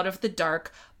specter out of the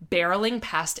dark, barreling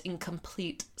past in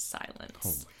complete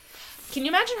silence. Can you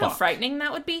imagine how frightening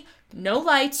that would be? No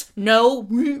lights, no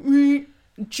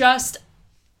just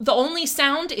the only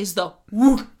sound is the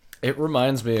woo. It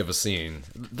reminds me of a scene.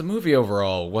 The movie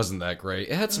overall wasn't that great.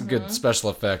 It had some good special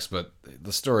effects, but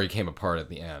the story came apart at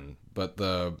the end. But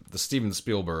the Steven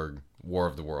Spielberg War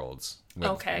of the Worlds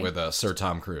with Sir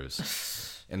Tom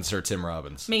Cruise and Sir Tim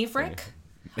Robbins. Maverick?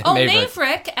 Oh,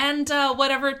 Maverick and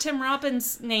whatever Tim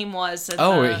Robbins' name was.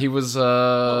 He was what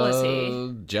was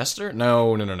he? Jester?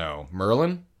 No.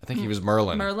 Merlin? I think he was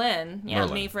Merlin. Merlin. Yeah,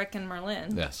 Merlin. Maverick and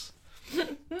Merlin. Yes.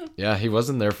 Yeah, he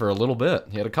was in there for a little bit.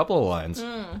 He had a couple of lines.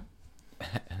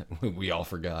 We all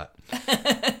forgot.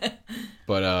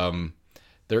 But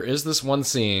there is this one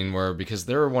scene where, because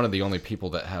they're one of the only people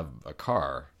that have a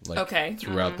car,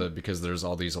 throughout because there's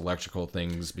all these electrical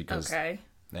things.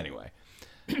 Anyway,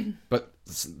 but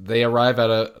they arrive at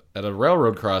a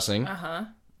railroad crossing.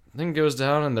 Thing goes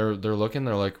down, and they're looking.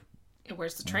 They're like,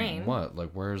 "Where's the train? What?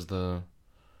 Where's the?"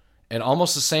 And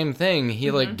almost the same thing. He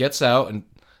gets out and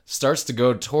starts to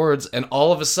go towards, and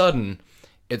all of a sudden,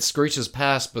 it screeches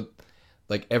past, but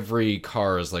every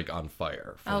car is on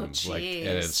fire. Jeez.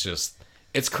 And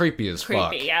it's creepy as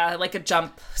fuck. Yeah, like a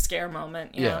jump scare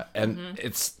moment. Yeah, and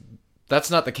that's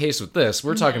not the case with this.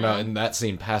 We're talking about in that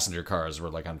scene, passenger cars were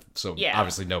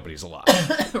obviously nobody's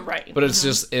alive. Right. But it's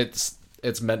just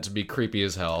it's meant to be creepy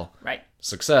as hell. Right.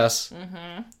 Success.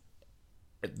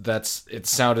 It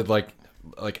sounded like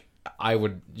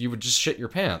you would just shit your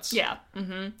pants. Yeah.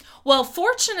 Well,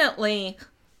 fortunately,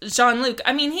 Jean-Luc,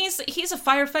 I mean, he's a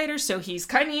firefighter, so he's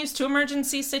kind of used to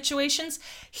emergency situations.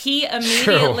 He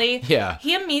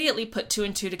immediately put 2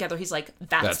 and 2 together. He's like,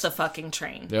 that's the fucking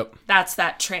train. Yep. That's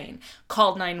that train.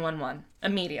 Called 911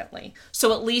 immediately.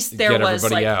 So at least there was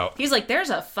everybody out. He's like, there's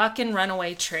a fucking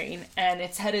runaway train and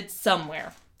it's headed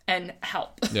somewhere, and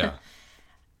help. Yeah.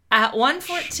 At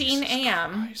 1:14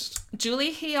 a.m.,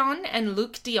 Julie Héon and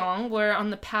Luc Dion were on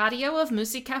the patio of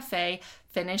Musi Cafe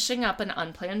finishing up an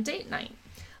unplanned date night.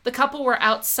 The couple were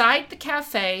outside the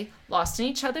cafe, lost in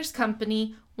each other's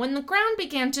company, when the ground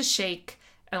began to shake,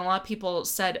 and a lot of people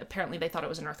said apparently they thought it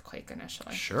was an earthquake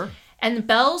initially. Sure. And the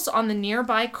bells on the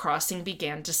nearby crossing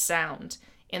began to sound.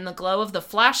 In the glow of the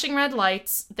flashing red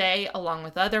lights, they, along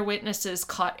with other witnesses,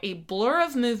 caught a blur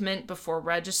of movement before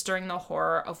registering the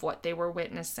horror of what they were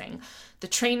witnessing. The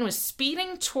train was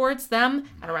speeding towards them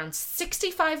at around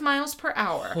 65 miles per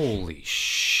hour. Holy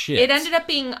shit. It ended up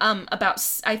being about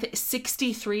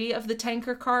 63 of the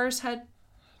tanker cars had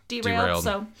derailed.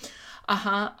 So,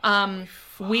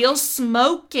 wheels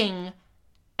smoking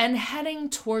and heading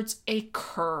towards a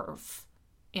curve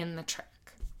in the track.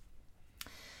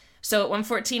 So at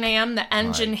 1:14 a.m., the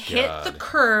engine hit the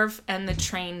curve and the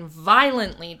train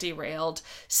violently derailed.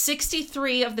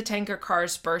 63 of the tanker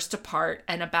cars burst apart,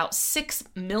 and about 6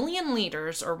 million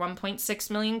liters, or 1.6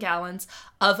 million gallons,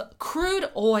 of crude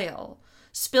oil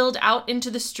spilled out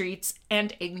into the streets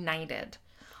and ignited.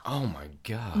 Oh my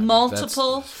God.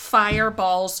 Multiple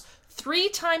fireballs 3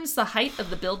 times the height of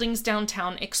the buildings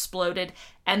downtown exploded,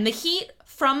 and the heat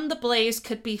from the blaze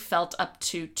could be felt up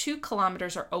to 2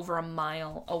 kilometers or over a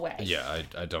mile away. Yeah,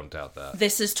 I don't doubt that.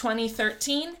 This is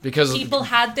 2013. Because people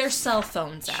had their cell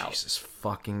phones out. Jesus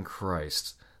fucking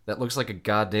Christ. That looks like a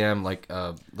goddamn, like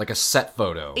a set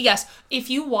photo. Yes, if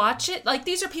you watch it, like,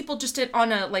 these are people just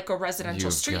on a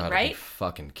residential street, right? Be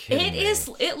fucking kidding me.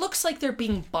 It looks like they're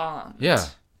being bombed. Yeah.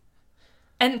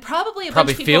 And probably a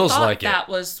bunch of people feels thought like that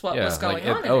was what was going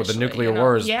on. The nuclear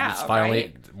war is finally,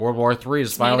 right? World War III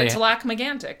is finally... Made it to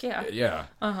Lac-Megantic, yeah. Yeah.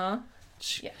 Uh-huh.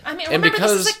 Yeah. I mean, remember,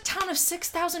 this is a town of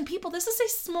 6,000 people. This is a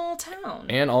small town.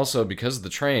 And also, because of the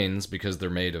trains, because they're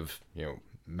made of,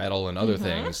 metal and other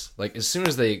things, like, as soon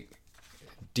as they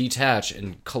detach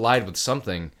and collide with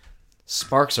something,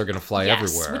 sparks are going to fly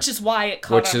everywhere. Which is why it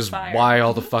caught on fire. Which is why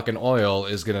all the fucking oil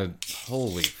is going to...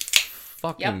 Holy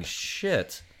fucking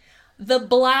shit. The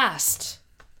blast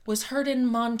was heard in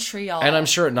Montreal. And I'm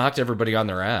sure it knocked everybody on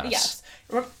their ass. Yes.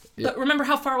 But remember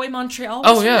how far away Montreal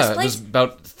was from this place? It was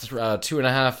about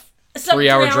 2.5, 3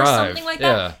 hour drive. Something like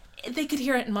that. They could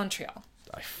hear it in Montreal.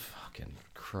 Fucking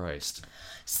Christ.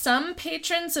 Some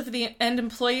patrons and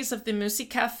employees of the Musi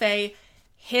Cafe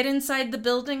hid inside the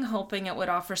building, hoping it would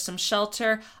offer some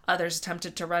shelter. Others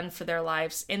attempted to run for their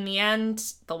lives. In the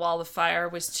end, the wall of fire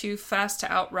was too fast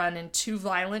to outrun and too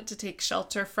violent to take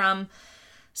shelter from.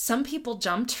 Some people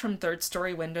jumped from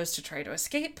third-story windows to try to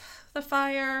escape the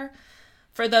fire.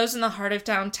 For those in the heart of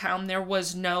downtown, there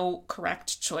was no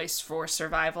correct choice for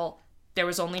survival. There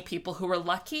was only people who were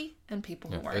lucky and people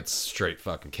who weren't. It's straight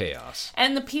fucking chaos.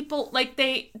 And the people,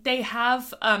 they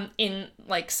have in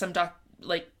some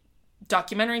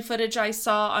documentary footage I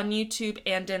saw on YouTube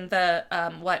and in the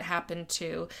What Happened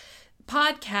To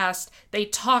podcast, they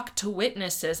talk to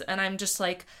witnesses, and I'm just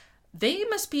like, they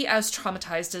must be as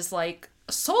traumatized as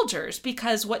soldiers,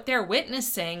 because what they're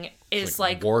witnessing is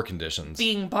war conditions,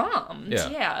 being bombed.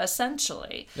 Yeah,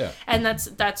 essentially. Yeah. And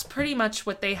that's pretty much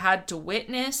what they had to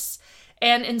witness.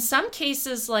 And in some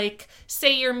cases,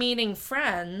 say you're meeting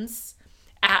friends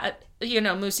at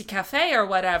Musi Cafe or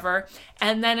whatever,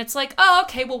 and then it's oh,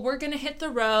 okay, well, we're gonna hit the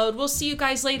road, we'll see you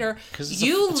guys later. Because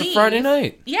it's a Friday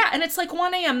night. Yeah, and it's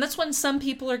 1 a.m. That's when some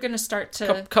people are gonna start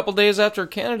to... Couple days after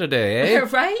Canada Day, eh?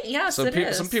 Right? Yes, so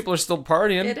some people are still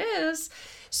partying. It is.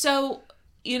 So,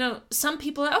 some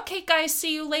people are, okay, guys,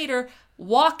 see you later,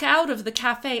 walk out of the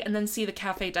cafe, and then see the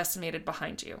cafe decimated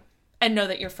behind you, and know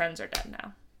that your friends are dead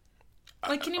now.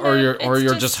 Can you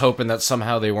you're just hoping that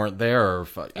somehow they weren't there, or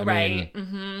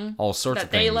all sorts that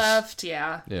of things. They left,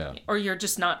 yeah. Yeah. Or you're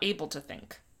just not able to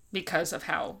think because of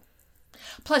how.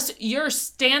 Plus, you're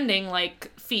standing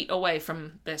feet away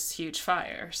from this huge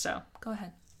fire. So go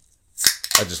ahead.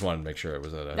 I just wanted to make sure it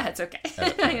was at a. That's okay.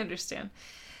 I understand.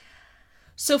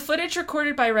 So footage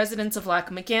recorded by residents of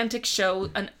Lac-Megantic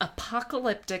show an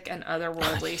apocalyptic and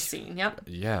otherworldly scene. Yep.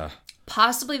 Yeah.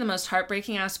 Possibly the most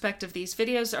heartbreaking aspect of these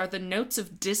videos are the notes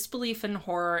of disbelief and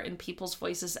horror in people's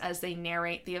voices as they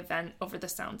narrate the event over the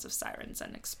sounds of sirens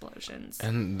and explosions.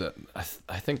 And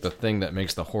I think the thing that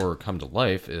makes the horror come to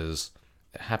life is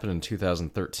it happened in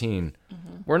 2013,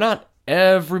 where not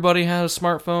everybody had a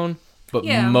smartphone, but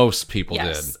most people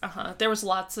did. There was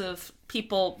lots of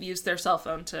people used their cell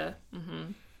phone to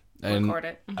record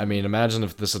it. I mean, imagine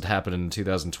if this had happened in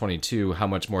 2022, how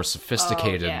much more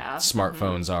sophisticated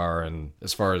smartphones are, and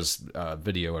as far as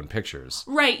video and pictures.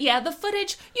 Right, yeah, the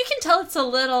footage, you can tell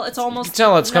it's almost you can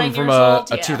tell it's coming from a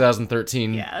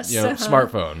 2013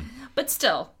 smartphone. But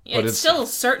still, it's still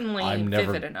certainly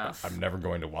vivid enough. I'm never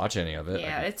going to watch any of it.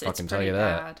 Yeah, it's fucking pretty tell you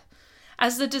bad. That.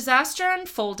 As the disaster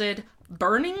unfolded,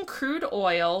 burning crude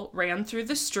oil ran through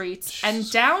the streets and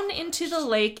down into the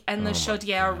lake and the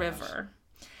Chaudière River.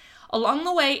 Along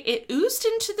the way, it oozed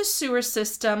into the sewer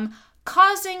system,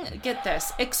 causing, get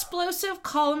this, explosive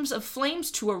columns of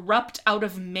flames to erupt out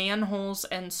of manholes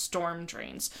and storm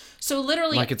drains. So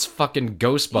literally... it's fucking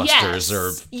Ghostbusters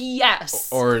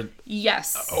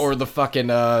or the fucking,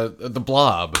 the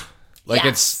Blob.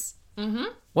 Yes.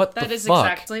 What that the is fuck?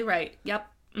 Exactly right. Yep.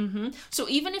 So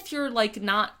even if you're,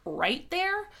 not right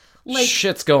there...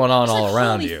 shit's going on all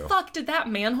around holy you. Fuck, did that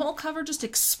manhole cover just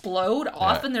explode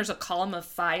off and there's a column of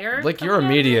fire? Your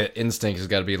immediate instinct has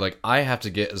got to be I have to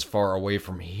get as far away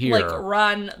from here.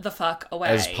 Run the fuck away.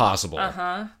 As possible.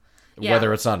 Yeah.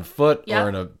 Whether it's on foot or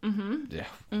in a...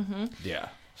 Yeah.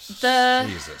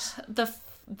 Jesus.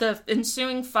 The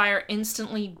ensuing fire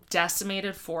instantly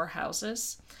decimated 4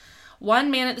 houses.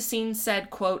 One man at the scene said,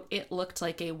 quote, "It looked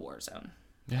like a war zone."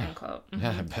 Yeah. End quote.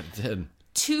 Yeah, I bet it did.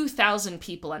 2,000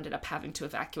 people ended up having to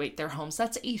evacuate their homes.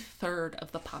 That's a third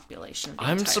of the population of the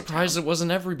I'm entire surprised town. it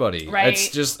wasn't everybody. Right. It's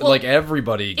just Well, like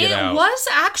everybody get out. It was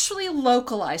actually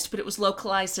localized, but it was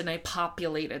localized in a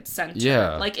populated center.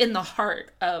 Yeah. Like in the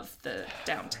heart of the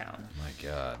downtown. Oh my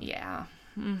God. Yeah.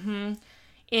 In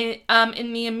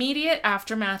the immediate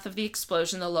aftermath of the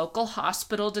explosion, the local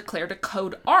hospital declared a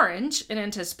code orange in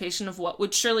anticipation of what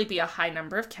would surely be a high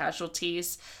number of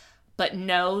casualties, but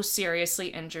no seriously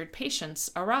injured patients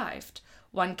arrived.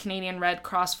 One Canadian Red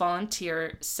Cross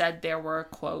volunteer said there were,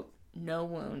 quote, "no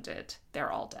wounded.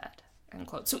 They're all dead," end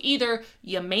quote. So either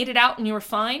you made it out and you were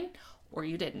fine, or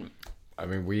you didn't. I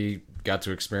mean, we got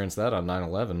to experience that on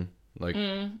 9/11. Like,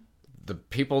 the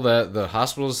people that, the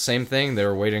hospitals, same thing. They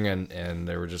were waiting and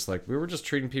they were just like, we were just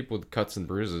treating people with cuts and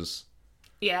bruises.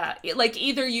 Yeah, like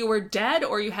either you were dead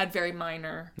or you had very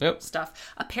minor Yep.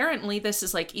 stuff. Apparently, this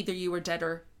is like either you were dead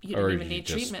or you didn't Or even you need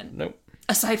just- treatment. Nope.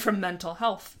 Aside from mental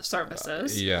health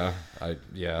services. Yeah.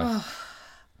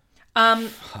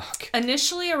 Fuck.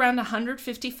 Initially, around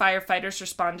 150 firefighters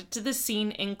responded to the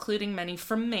scene, including many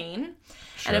from Maine.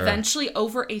 Sure. And eventually,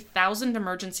 over 1,000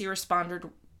 emergency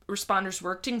responders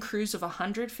worked in crews of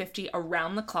 150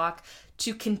 around the clock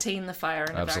to contain the fire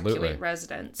and Absolutely. evacuate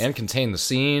residents. And contain the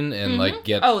scene and like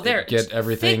get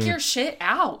everything. Figure shit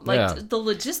out, like Yeah. the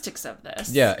logistics of this.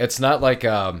 Yeah, it's not like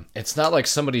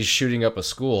somebody's shooting up a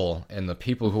school and the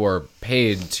people who are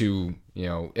paid to,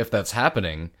 if that's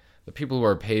happening, the people who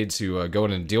are paid to go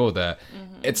in and deal with that,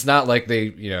 it's not like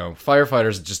they,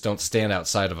 firefighters just don't stand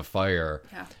outside of a fire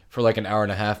for like an hour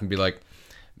and a half and be like,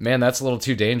 man, that's a little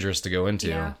too dangerous to go into.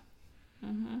 Yeah.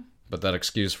 But that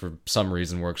excuse for some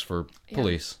reason works for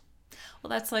police. Well,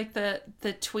 that's like the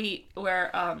tweet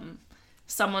where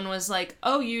someone was like,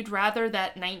 "Oh, you'd rather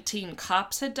that 19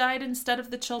 cops had died instead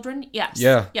of the children?" Yes.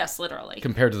 Yeah. Yes, literally.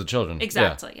 Compared to the children.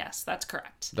 Exactly. Yes, that's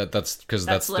correct. That's because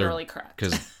that's literally correct.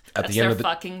 Because That's at the end their of the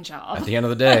fucking job. at the end of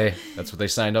the day, that's what they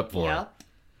signed up for. Yep.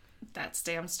 That's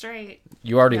damn straight.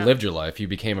 You already lived your life. You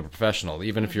became a professional.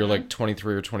 Even if you're like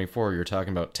 23 or 24, you're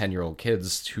talking about 10-year-old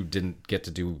kids who didn't get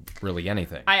to do really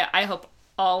anything. I hope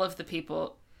all of the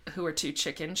people who are too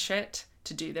chicken shit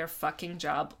to do their fucking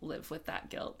job live with that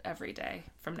guilt every day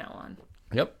from now on.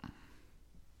 Yep.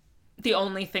 The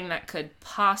only thing that could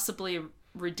possibly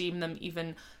redeem them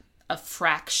even a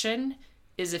fraction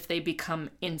is if they become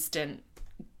instant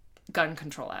gun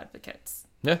control advocates.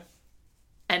 Yeah.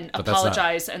 And But that's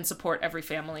apologize and support every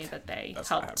family that they not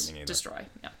helped happening either. destroy.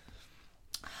 Yeah.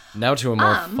 Now to a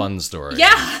more fun story.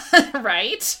 Yeah,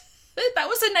 right? That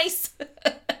was a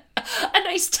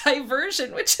nice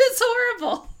diversion, which is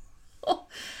horrible.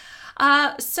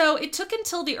 So it took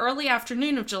until the early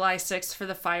afternoon of July 6th for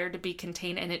the fire to be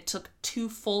contained, and it took 2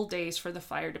 full days for the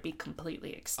fire to be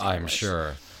completely extinguished. I'm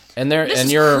sure. This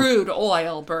is you're crude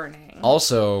oil burning.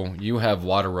 also, you have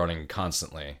water running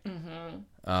constantly.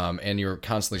 And you're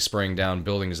constantly spraying down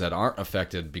buildings that aren't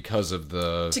affected because of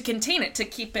To contain it, to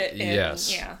keep it in,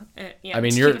 Yes. yeah, I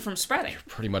mean, to you're keep it from spreading.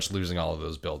 pretty much losing all of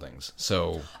those buildings.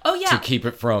 So Oh, yeah. to keep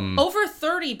it from Over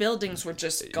 30 buildings were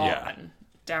just gone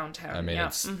downtown. I mean, yeah.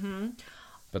 it's Mm-hmm.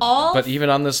 but even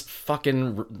on this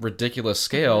fucking ridiculous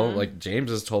scale, like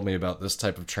James has told me about this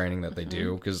type of training that they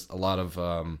do, because a lot of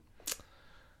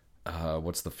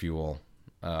what's the fuel?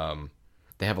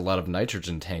 They have a lot of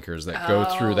nitrogen tankers that go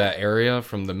through that area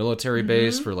from the military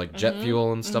base for like jet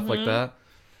fuel and stuff like that.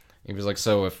 He was like,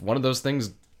 so if one of those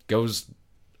things goes,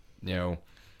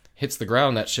 hits the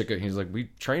ground, that shit. He's like, we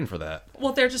train for that.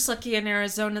 Well, they're just lucky in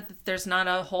Arizona that there's not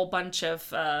a whole bunch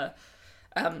of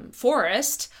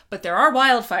forest, but there are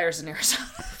wildfires in Arizona,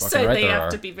 so right they there have are.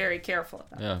 to be very careful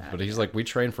about Yeah, that. but he's like, we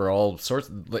train for all sorts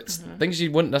of things you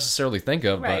wouldn't necessarily think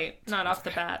of, Right, not off the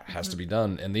bat. but has to be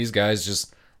done. And these guys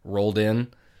just rolled in,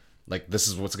 like, this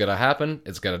is what's gonna happen.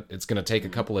 It's gonna take a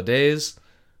couple of days.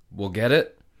 We'll get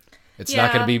it. It's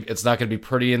not gonna be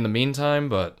pretty in the meantime,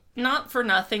 but Not for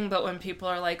nothing, but when people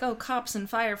are like, "Oh, cops and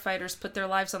firefighters put their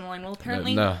lives on the line," well,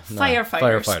 apparently, No,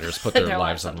 firefighters put their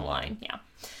lives on the line. Yeah.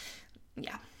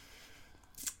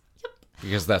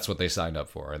 because that's what they signed up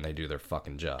for, and they do their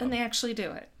fucking job. And they actually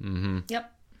do it. Mm-hmm.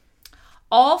 Yep.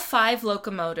 All 5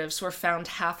 locomotives were found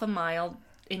half a mile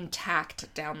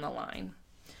intact down the line.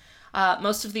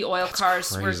 Most of the oil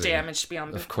cars were crazy. damaged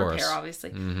beyond Of course. repair,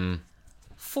 obviously.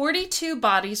 42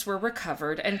 bodies were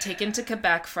recovered and taken to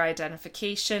Quebec for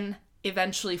identification.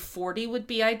 Eventually, 40 would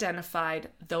be identified,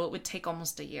 though it would take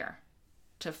almost a year.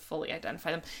 to fully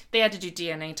identify them. They had to do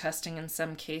DNA testing in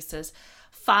some cases.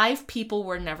 5 people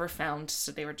were never found,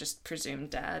 so they were just presumed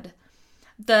dead.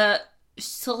 The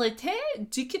Sûreté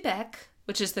du Québec,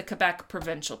 which is the Quebec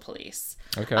Provincial Police,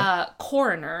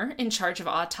 coroner in charge of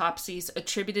autopsies,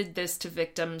 attributed this to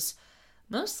victims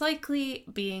most likely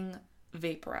being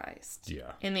vaporized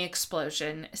in the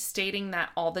explosion, stating that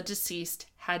all the deceased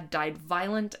had died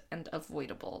violent and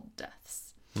avoidable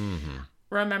deaths. Mm-hmm.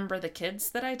 Remember the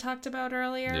kids that I talked about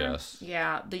earlier? Yes.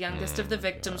 Yeah, the youngest of the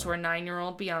victims were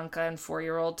 9-year-old Bianca and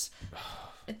 4-year-old...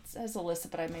 It says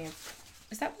Alyssa, but I may have...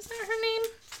 wasn't that her name?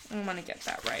 I want to get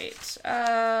that right.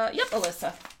 Yep,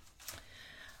 Alyssa.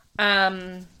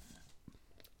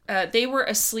 They were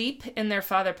asleep in their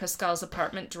father Pascal's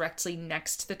apartment directly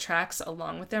next to the tracks,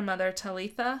 along with their mother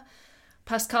Talitha.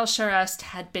 Pascal Charest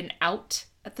had been out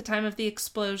at the time of the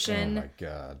explosion. Oh my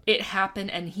God. It happened,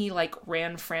 and he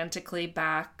ran frantically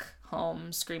back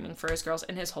home, screaming for his girls,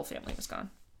 and his whole family was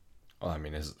gone. Well, I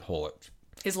mean, his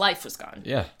life was gone.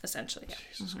 Yeah. Essentially, yeah.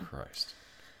 Jesus Christ.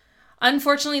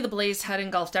 Unfortunately, the blaze had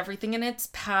engulfed everything in its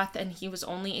path, and he was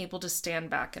only able to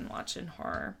stand back and watch in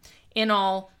horror. In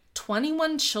all,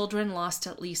 21 children lost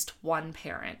at least one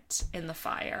parent in the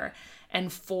fire,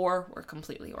 and 4 were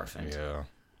completely orphaned. Yeah.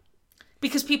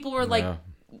 Because people were,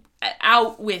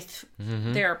 out with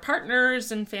their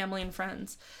partners and family and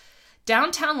friends.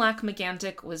 Downtown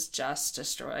Lac-Mégantic was just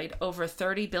destroyed. Over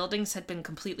 30 buildings had been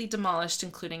completely demolished,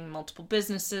 including multiple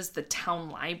businesses, the town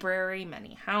library,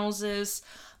 many houses.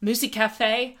 Musique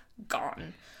Cafe,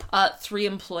 gone. 3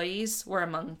 employees were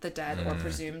among the dead or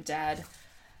presumed dead.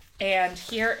 And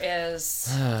here is...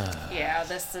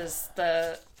 this is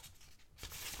the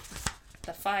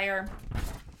fire.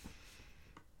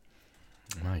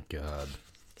 My God.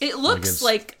 It looks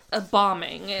like a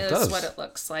bombing is what it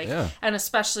looks like. Yeah. And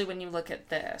especially when you look at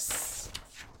this,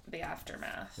 the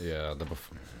aftermath. Yeah,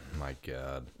 my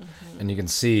God. Mm-hmm. And you can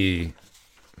see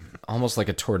almost like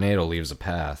a tornado leaves a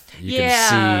path. You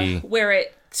can see where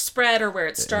it spread or where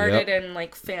it started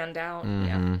and fanned out.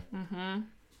 Mm-hmm.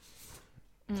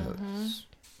 Yeah. Mm-hmm.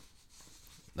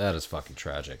 That is fucking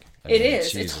tragic. It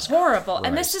is. Jesus it's horrible. Christ.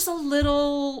 And this is a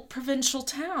little provincial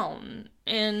town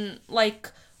in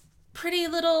pretty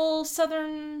little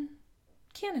southern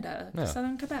Canada,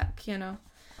 southern Quebec,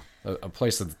 A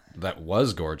place that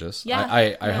was gorgeous. Yeah.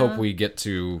 I hope we get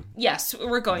to... Yes,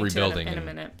 we're going rebuilding to in a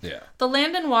minute. Yeah. The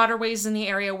land and waterways in the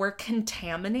area were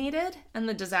contaminated, and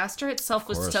the disaster itself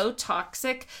was so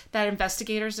toxic that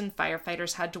investigators and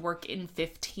firefighters had to work in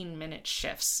 15-minute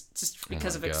shifts just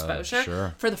because of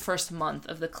exposure for the first month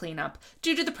of the cleanup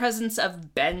due to the presence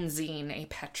of benzene, a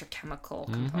petrochemical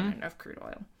component of crude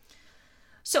oil.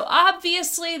 So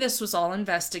obviously this was all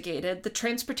investigated. The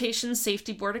Transportation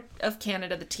Safety Board of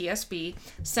Canada, the TSB,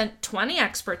 sent 20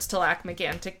 experts to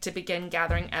Lac-Mégantic to begin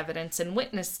gathering evidence and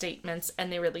witness statements,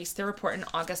 and they released their report in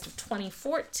August of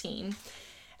 2014.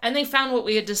 And they found what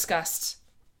we had discussed.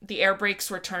 The air brakes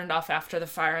were turned off after the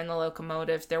fire in the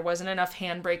locomotive. There wasn't enough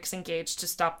handbrakes engaged to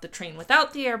stop the train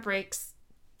without the air brakes.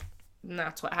 And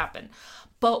that's what happened.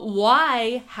 But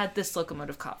why had this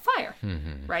locomotive caught fire,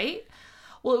 right?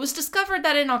 Well, it was discovered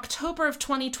that in October of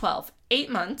 2012, 8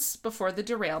 months before the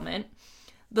derailment,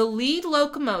 the lead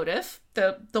locomotive,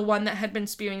 the one that had been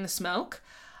spewing the smoke,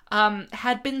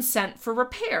 had been sent for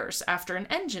repairs after an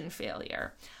engine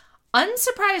failure.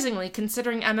 Unsurprisingly,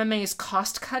 considering MMA's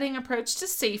cost-cutting approach to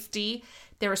safety,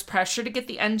 there was pressure to get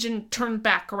the engine turned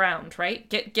back around, right?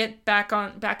 Get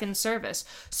back in service.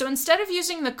 So instead of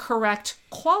using the correct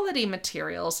quality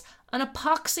materials, an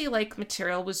epoxy-like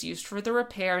material was used for the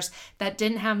repairs that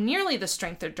didn't have nearly the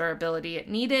strength or durability it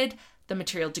needed. The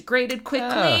material degraded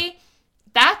quickly.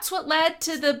 That's what led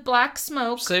to the black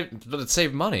smoke. But it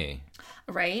saved money.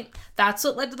 Right? That's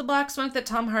what led to the black smoke that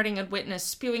Tom Harding had witnessed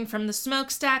spewing from the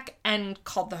smokestack and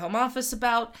called the Home Office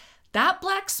about. That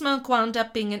black smoke wound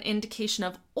up being an indication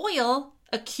of oil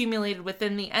accumulated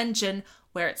within the engine,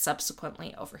 where it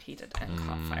subsequently overheated and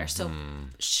caught fire. So,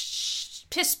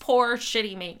 piss poor,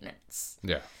 shitty maintenance.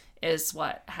 Yeah. Is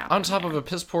what happened. On top of a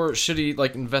piss poor, shitty,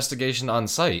 investigation on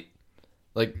site.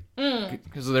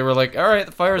 Because they were like, all right,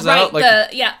 the fire's out.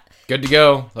 Good to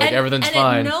go. Everything's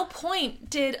fine. And at no point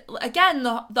did, again,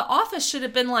 the office should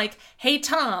have been like, hey,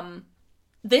 Tom,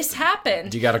 this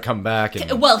happened. You got to come back.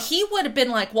 Well, he would have been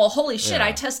like, well, holy shit,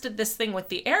 I tested this thing with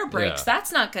the air brakes. Yeah.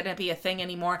 That's not going to be a thing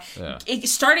anymore. Yeah.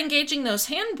 Start engaging those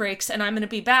hand brakes, and I'm going to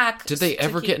be back. Did they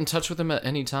ever get in touch with him at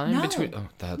any time? No.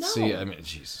 See, I mean,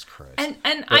 Jesus Christ.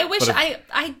 And I wish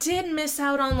I did miss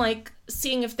out on,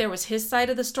 seeing if there was his side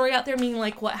of the story out there, meaning,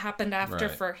 what happened after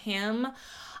for him.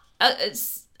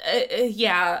 Because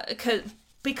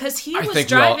because he I was think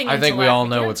driving. I think into we all Lac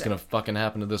know what's Mégantic. gonna fucking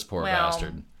happen to this poor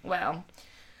bastard. Well.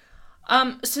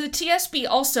 So the TSB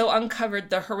also uncovered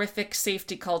the horrific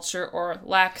safety culture, or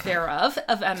lack thereof,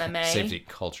 of MMA. Safety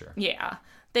culture. Yeah.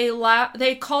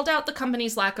 They called out the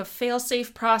company's lack of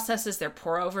fail-safe processes, their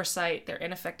poor oversight, their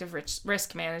ineffective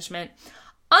risk management.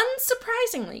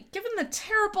 Unsurprisingly, given the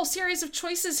terrible series of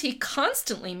choices he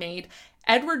constantly made,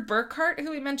 Edward Burkhart,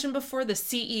 who we mentioned before, the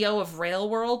CEO of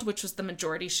Railworld, which was the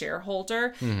majority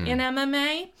shareholder in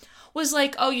MMA, was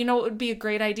like, oh, you know what would be a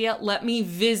great idea? Let me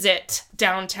visit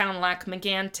downtown Lac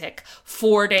Mégantic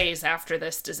 4 days after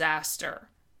this disaster.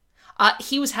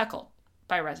 He was heckled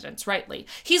by residents, rightly.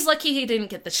 He's lucky he didn't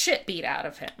get the shit beat out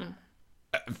of him.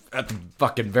 At the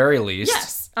fucking very least.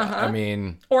 Yes. Uh-huh. I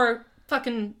mean... Or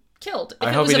fucking killed. If I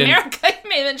it hope was he America, he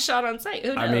may have been shot on sight.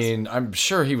 Who knows? I mean, I'm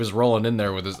sure he was rolling in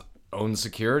there with his own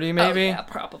security, maybe? Oh, yeah,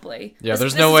 probably. Yeah, This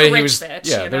there's no way is a he rich was. bitch,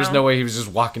 Yeah, you there's know? no way he was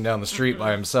just walking down the street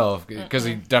by himself, because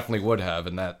he definitely would have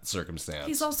in that circumstance.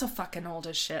 He's also fucking old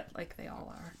as shit, like they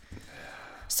all are.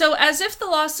 So, as if the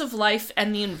loss of life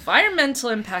and the environmental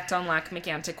impact on Lac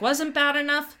Mégantic wasn't bad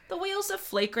enough, the wheels of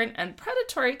flagrant and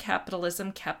predatory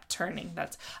capitalism kept turning.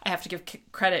 I have to give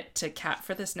credit to Kat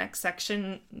for this next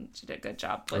section. She did a good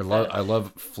job with I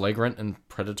love flagrant and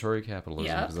predatory capitalism,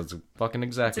 Yeah. because that's fucking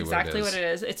exactly what it is. what it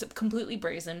is. It's completely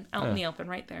brazen, out in the open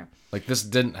right there. Like, this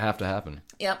didn't have to happen.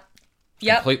 Yep.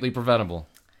 Completely preventable.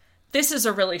 This is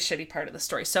a really shitty part of the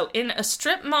story. So, in a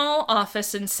strip mall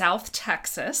office in South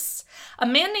Texas, a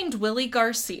man named Willie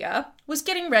Garcia was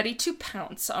getting ready to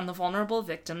pounce on the vulnerable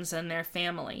victims and their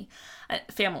families.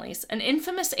 An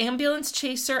infamous ambulance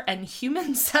chaser and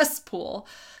human cesspool,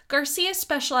 Garcia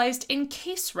specialized in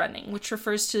case running, which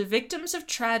refers to victims of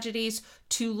tragedies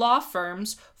to law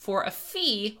firms for a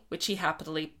fee, which he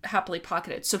happily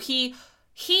pocketed. So he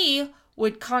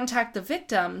would contact the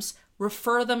victims,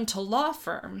 refer them to law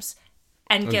firms,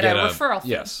 and get a referral fee.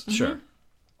 Yes, sure.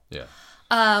 Yeah.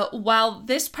 While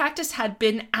this practice had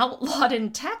been outlawed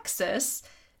in Texas,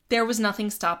 there was nothing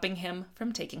stopping him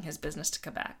from taking his business to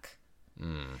Quebec.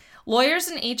 Lawyers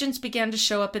and agents began to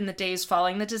show up in the days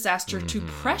following the disaster to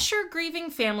pressure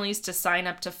grieving families to sign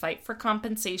up to fight for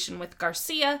compensation, with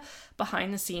Garcia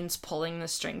behind the scenes pulling the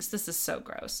strings. This is so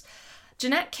gross.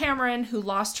 Jeanette Cameron, who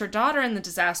lost her daughter in the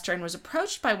disaster and was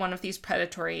approached by one of these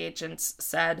predatory agents,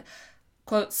 said,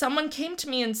 quote, "Someone came to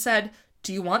me and said,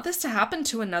 'Do you want this to happen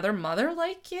to another mother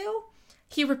like you?'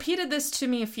 He repeated this to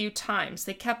me a few times.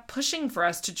 They kept pushing for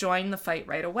us to join the fight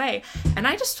right away. And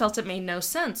I just felt it made no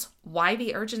sense. Why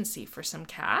the urgency? For some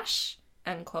cash?"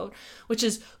 End quote. Which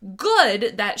is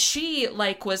good that she,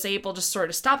 was able to sort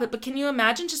of stop it. But can you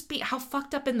imagine just how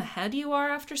fucked up in the head you are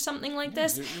after something like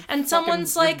this? And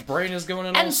someone's Your like... brain is going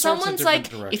in And all sorts of someone's different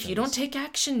like, directions. if you don't take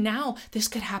action now, this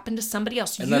could happen to somebody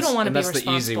else. And You don't want to be that's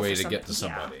responsible the easy way for to get to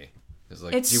something. Yeah. somebody. It's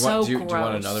like, It's do you want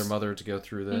gross. another mother to go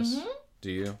through this? Do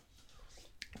you?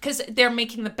 Because they're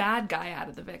making the bad guy out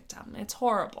of the victim. It's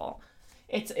horrible.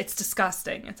 It's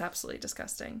disgusting. It's absolutely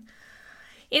disgusting.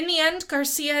 In the end,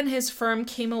 Garcia and his firm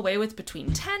came away with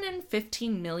between $10 and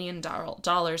 $15 million in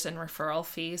referral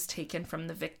fees taken from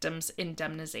the victims'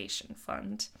 indemnization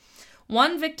fund.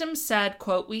 One victim said,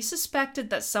 quote, "We suspected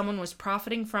that someone was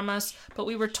profiting from us, but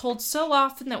we were told so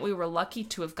often that we were lucky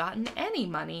to have gotten any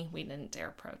money, we didn't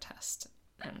dare protest."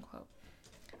 End quote.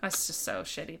 That's just so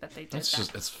shitty that they did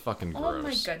that. It's fucking gross. Oh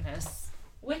my goodness.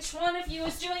 Which one of you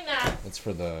is doing that? It's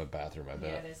for the bathroom, I bet.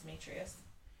 Yeah, it is, Demetrius.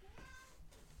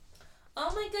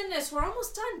 Oh my goodness, we're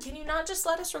almost done. Can you not just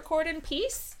let us record in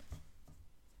peace?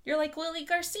 You're like Willie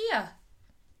Garcia.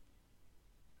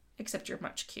 Except you're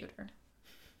much cuter.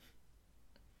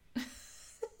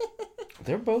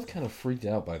 They're both kind of freaked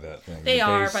out by that thing. They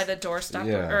are by the door stopper,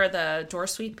 Yeah. or the door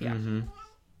sweep, yeah.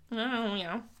 Oh,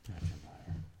 yeah.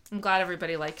 I'm glad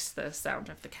everybody likes the sound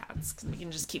of the cats, because we can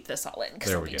just keep this all in, because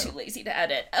There I'll we be go. too lazy to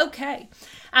edit. Okay.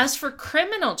 As for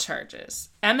criminal charges,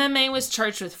 MMA was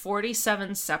charged with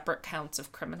 47 separate counts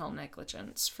of criminal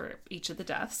negligence for each of the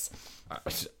deaths.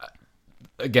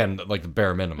 Again, like the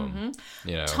bare minimum.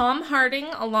 You know. Tom Harding,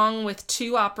 along with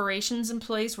 2 operations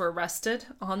employees, were arrested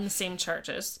on the same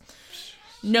charges.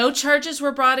 No charges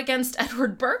were brought against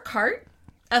Edward Burkhart,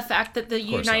 a fact that the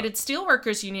course United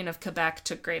Steelworkers Union of Quebec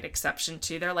took great exception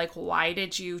to. They're like, why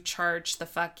did you charge the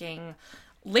fucking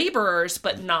laborers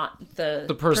but not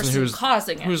the person who's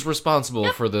causing it? who's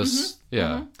responsible for this?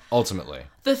 Ultimately.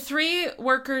 The 3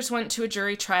 workers went to a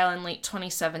jury trial in late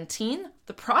 2017.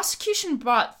 The prosecution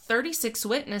brought 36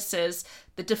 witnesses.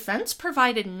 The defense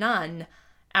provided none.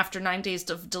 After 9 days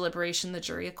of deliberation, the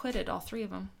jury acquitted all 3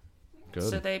 of them. Good.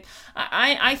 So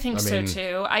I think I so mean,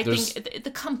 too. I there's- think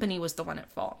the company was the one at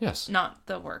fault. Yes. Not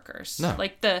the workers. No.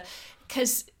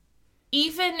 Because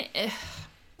even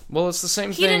Well, it's the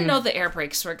same he thing. didn't know the air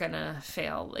brakes were gonna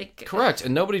fail. Correct,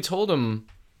 and nobody told him.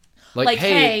 Like,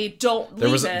 hey, don't there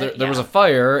leave was it. there was a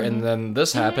fire, and then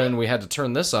this happened. We had to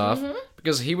turn this off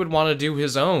because he would want to do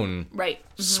his own right.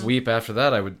 sweep after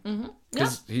that. I would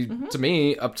because he to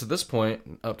me up to this point,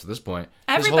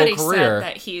 Everybody his whole career said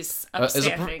that he's is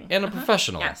upstanding. a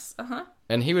professional. Yes.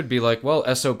 And he would be like, well,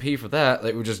 SOP for that.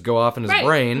 It would just go off in his Right.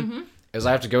 brain. As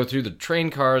I have to go through the train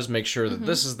cars, make sure that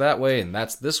this is that way and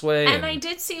that's this way. And I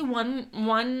did see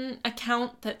one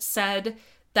account that said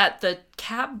that the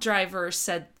cab driver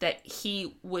said that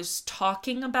he was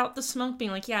talking about the smoke,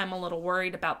 being like, yeah, I'm a little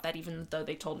worried about that, even though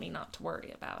they told me not to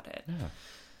worry about it. Yeah.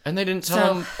 And they didn't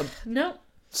tell him. No.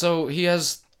 So he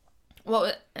has.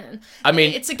 Well, I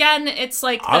mean, it's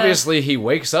like obviously he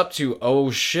wakes up to,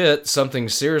 oh shit,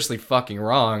 something's seriously fucking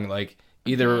wrong. Like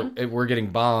either we're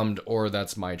getting bombed or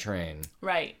that's my train.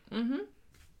 Right.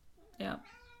 Yeah.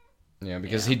 Yeah,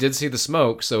 because he did see the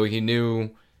smoke, so he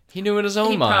knew in his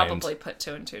own mind. He probably put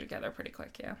 2 and 2 together pretty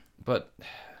quick. Yeah. But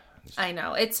I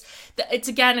know it's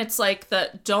again, it's like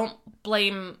don't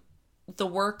blame the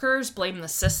workers, blame the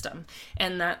system,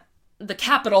 and that the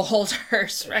capital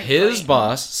holders, right? his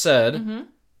boss said,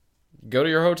 go to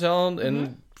your hotel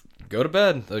and go to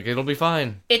bed. Like, it'll be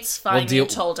fine. It's fine. You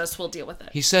told us, we'll deal with it.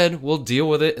 He said, we'll deal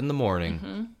with it in the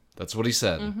morning. That's what he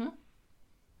said.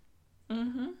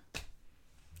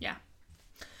 Yeah.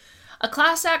 A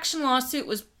class action lawsuit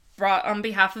was brought on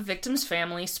behalf of victims'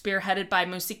 family, spearheaded by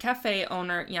Musi Cafe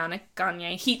owner Yannick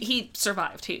Gagne. He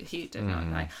survived. He did not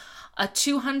die. A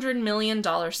 $200 million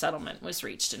settlement was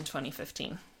reached in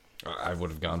 2015. I would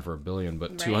have gone for $1 billion,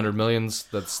 but 200 millions,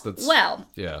 that's Well,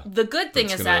 yeah. the good thing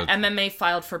That's is gonna- that MMA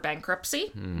filed for bankruptcy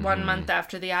 1 month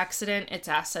after the accident. Its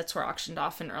assets were auctioned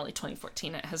off in early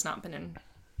 2014. It has not been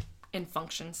in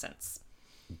function since.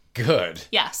 Good.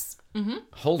 Yes.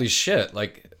 Holy shit.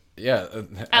 Like, yeah.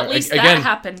 At least again, that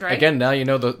happened, right? Again, now you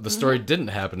know the story didn't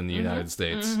happen in the United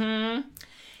States.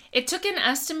 It took an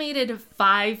estimated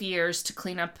 5 years to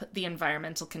clean up the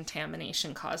environmental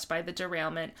contamination caused by the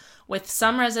derailment, with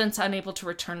some residents unable to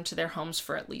return to their homes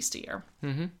for at least a year.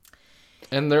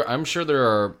 And I'm sure there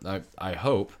are, I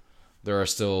hope, there are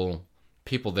still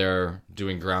people there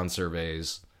doing ground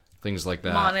surveys, things like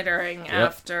that. Monitoring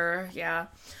after, yeah.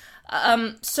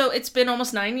 So it's been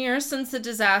almost 9 years since the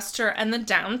disaster, and the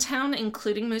downtown,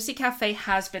 including Musi Cafe,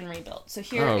 has been rebuilt. So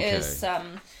here is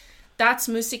that's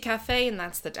Musi Cafe, and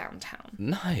that's the downtown.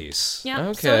 Nice. Yeah.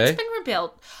 Okay. So it's been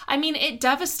rebuilt. I mean, it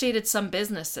devastated some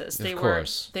businesses. Of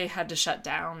course. They had to shut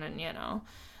down, and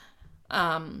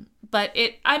but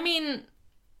I mean,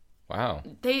 Wow.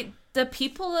 the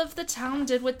people of the town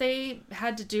did what they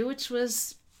had to do, which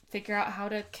was figure out how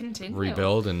to continue.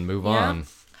 Rebuild and move Yeah. on.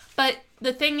 But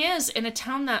the thing is, in a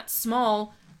town that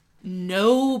small,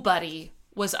 nobody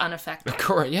was unaffected.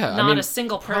 Correct. Yeah. Not a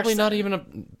single person.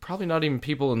 Probably not even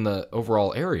people in the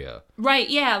overall area. Right,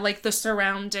 yeah, like the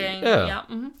surrounding. Yeah.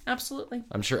 Absolutely.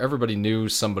 I'm sure everybody knew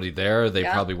somebody there. They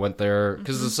probably went there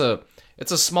because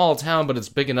it's a small town, but it's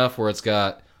big enough where it's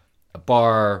got a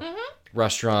bar,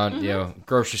 restaurant,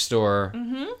 grocery store,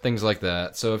 things like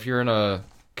that. So if you're in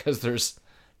because there's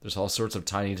all sorts of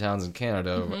tiny towns in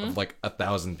Canada of like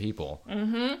 1,000 people.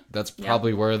 That's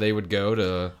probably where they would go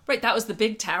to. Right, that was the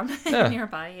big town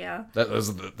nearby, yeah. That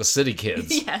was the city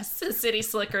kids. Yes, the city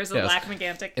slickers of Yes.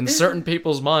 Lac-Mégantic. In certain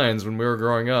people's minds, when we were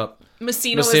growing up,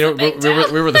 Messina was the big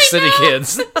town. we were the city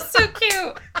kids. So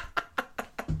cute.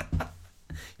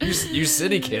 You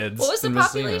city kids. What was the in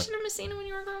Messina. population of Messina when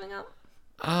you were growing up?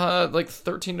 Like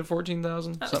 13 to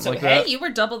 14,000, something So, like hey, that. you were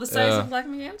double the size of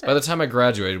Lac-Mégantic. By the time I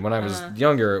graduated, when I was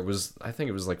younger, I think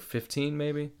it was like 15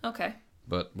 maybe. Okay.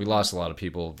 But we lost a lot of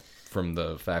people from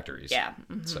the factories. Yeah.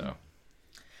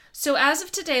 So as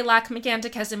of today,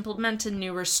 Lac-Mégantic has implemented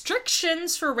new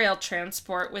restrictions for rail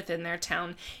transport within their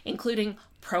town, including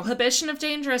prohibition of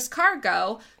dangerous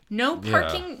cargo, no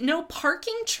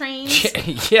parking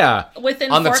trains yeah,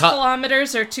 within on 4 the top,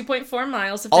 kilometers or 2.4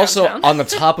 miles of also downtown. on the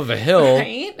top of a hill.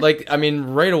 Right? Like, I mean,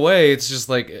 right away, it's just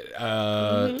like,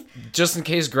 just in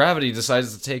case gravity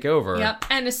decides to take over. Yep,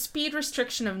 and a speed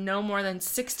restriction of no more than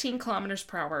 16 kilometers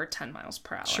per hour or 10 miles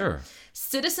per hour. Sure.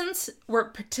 Citizens were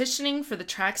petitioning for the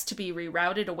tracks to be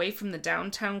rerouted away from the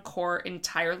downtown core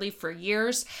entirely for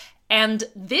years, and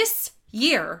this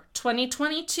year,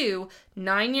 2022,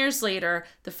 9 years later,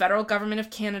 the federal government of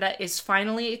Canada is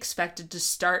finally expected to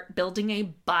start building a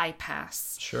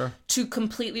bypass Sure. to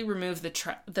completely remove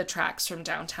the tracks from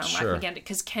downtown Sure. Lac-Mégantic.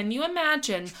 Because can you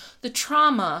imagine the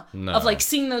trauma of like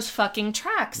seeing those fucking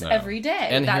tracks every day?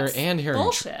 And, That's hearing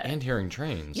bullshit. and hearing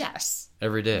trains. Yes.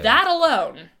 Every day. That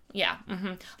alone. Yeah.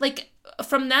 Like,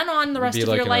 from then on, the rest be of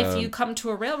like your in life, a- you come to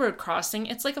a railroad crossing,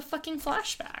 it's like a fucking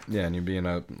flashback. Yeah, and you'd be in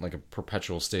a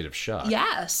perpetual state of shock.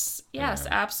 Yes.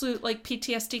 Absolute, like,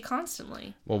 PTSD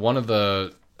constantly. Well,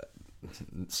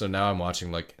 so now I'm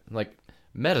watching like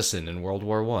medicine in World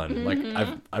War One.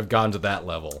 Like I've gone to that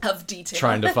level Of detail.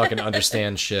 trying to fucking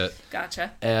understand shit.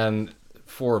 Gotcha. And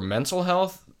for mental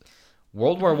health,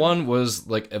 World War One was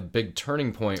like a big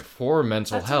turning point for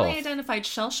mental That's health. when they identified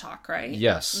shell shock, right?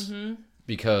 Yes,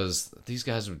 because these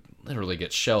guys would literally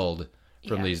get shelled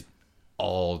from these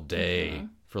all day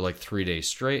for like 3 days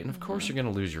straight, and of course you're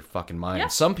gonna lose your fucking mind. Yeah.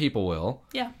 Some people will,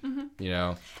 Yeah. you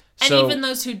know. And So, even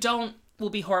those who don't will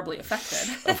be horribly affected.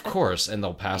 of course, and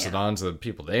they'll pass it on to the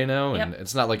people they know, and Yep.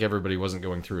 it's not like everybody wasn't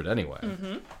going through it anyway.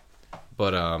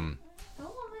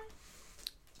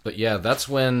 But yeah, that's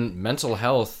when mental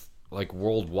health, like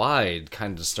worldwide,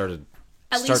 kind of started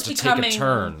At start least to take becoming, a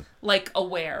turn. like,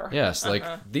 aware. Yes, like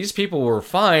these people were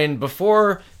fine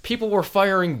before people were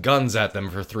firing guns at them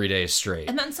for 3 days straight,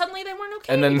 And then suddenly they weren't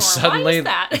okay and then anymore. suddenly, Why is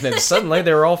that? and then suddenly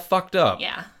they were all fucked up.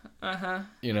 Yeah.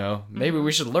 You know, maybe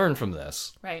we should learn from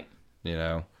this. Right. You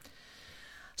know,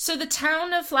 So the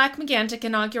town of Lac-Mégantic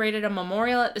inaugurated a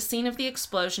memorial at the scene of the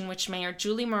explosion, which Mayor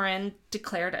Julie Morin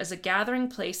declared as a gathering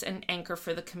place and anchor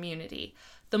for the community.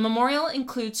 The memorial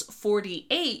includes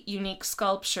 48 unique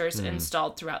sculptures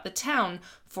installed throughout the town,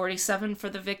 47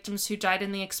 for the victims who died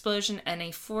in the explosion, and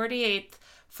a 48th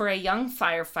for a young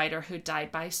firefighter who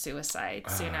died by suicide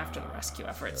soon after the rescue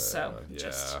efforts. So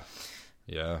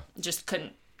just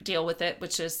couldn't deal with it,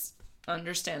 which is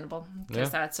understandable because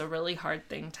that's a really hard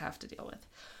thing to have to deal with.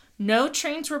 No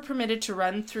trains were permitted to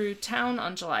run through town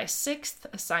on July 6th,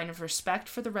 a sign of respect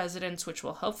for the residents, which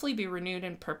will hopefully be renewed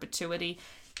in perpetuity.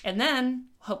 And then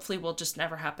hopefully will just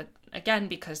never happen again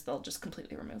because they'll just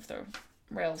completely remove the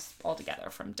rails altogether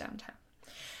from downtown.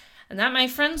 And that, my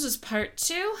friends, is part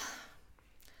 2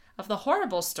 of the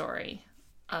horrible story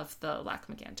of the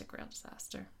Lac-Mégantic rail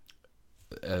disaster.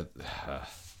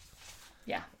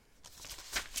 Yeah.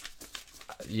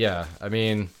 yeah. I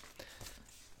mean,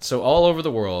 so all over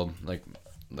the world, like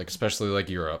especially like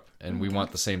Europe, and we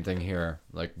want the same thing here.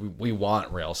 Like we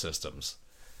want rail systems.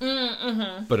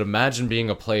 But imagine being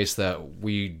a place that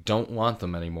we don't want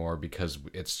them anymore because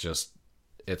it's just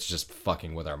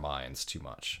fucking with our minds too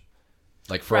much.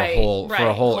 Like for a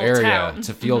whole area town.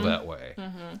 to feel that way,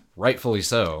 rightfully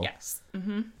so. Yes.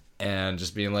 And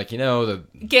just being like, you know,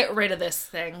 Get rid of this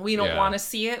thing. We don't Yeah. want to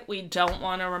see it. We don't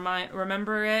want to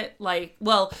remember it. Like,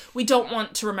 well, we don't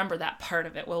want to remember that part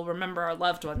of it. We'll remember our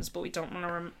loved ones, but we don't want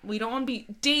to. We don't want to be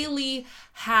daily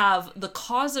have the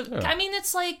cause of. I mean,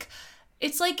 it's like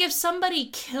if somebody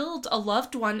killed a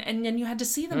loved one and then you had to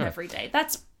see them every day.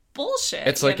 That's bullshit.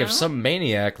 it's like if some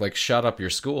maniac like shot up your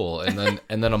school and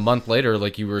then a month later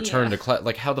like you return to class.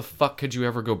 Like how the fuck could you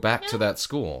ever go back to that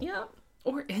school? Yeah,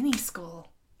 or any school.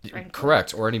 Frankly.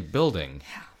 Correct, or any building.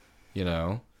 Yeah. You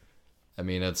know, I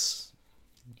mean it's.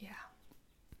 Yeah.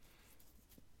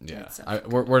 Yeah, That's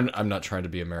I'm not trying to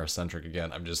be Americentric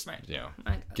again. I'm just Right. you know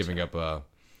I gotcha. giving up a.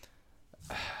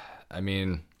 I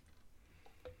mean,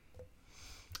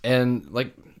 and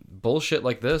like bullshit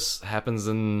like this happens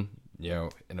in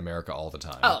America all the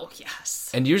time. Oh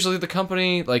yes. And usually the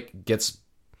company like gets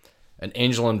an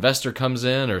angel investor comes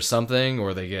in or something,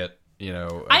 or they get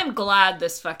I am glad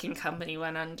this fucking company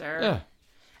went under. yeah.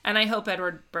 And I hope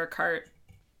Edward Burkhart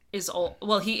is old.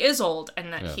 Well, he is old,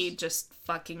 and that Yes. he just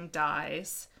fucking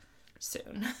dies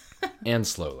soon. And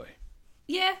slowly.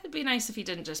 Yeah, it'd be nice if he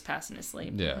didn't just pass in his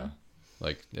sleep. Yeah.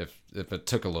 Like if it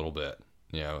took a little bit,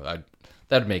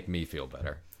 that'd make me feel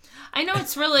better. I know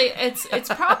it's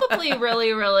probably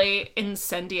really, really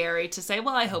incendiary to say,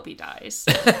 well, I hope he dies.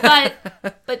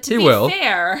 But to He be will.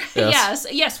 fair, Yes.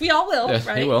 yes, we all will, Yeah,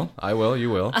 right? he will. I will. You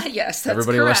will. Yes, that's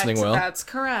Everybody correct. listening will. That's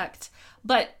correct.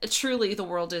 But truly, the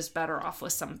world is better off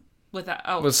with some without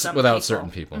some Without people.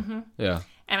 certain people. Yeah.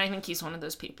 And I think he's one of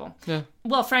those people. Yeah.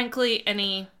 Well, frankly,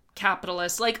 any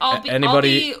capitalist, like I'll be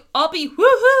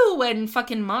woohoo when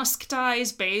fucking Musk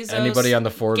dies, Bezos, Anybody on the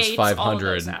Forbes Gates, all of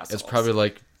 500, those assholes. it's probably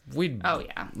like Oh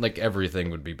yeah. like everything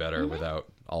would be better without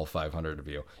all 500 of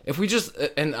you. If we just,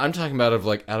 and I'm talking about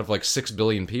out of 6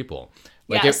 billion people.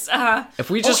 Like Yes. if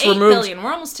we just 8 removed, billion.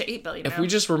 We're almost to 8 billion. if now. we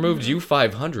just removed you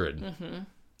 500,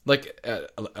 like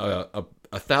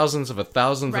a thousandth of a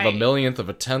thousandth of a Right. millionth of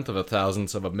a tenth of a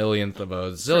thousandth of a millionth of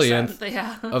a zillionth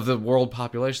Yeah. of the world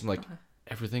population, like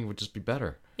everything would just be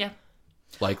better. Yeah.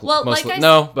 Like, Well, mostly, like I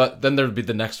no, but then there'd be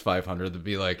the next 500 that'd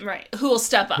be like, Right. Who will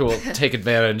step up? who will take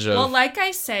advantage of. Well, like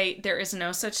I say, there is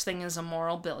no such thing as a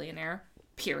moral billionaire,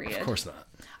 period. Of course not.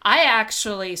 I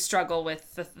actually struggle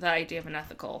with the idea of an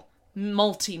ethical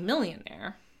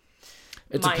multi-millionaire.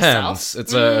 It myself. depends.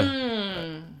 It's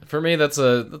a for me that's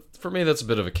a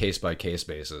bit of a case by case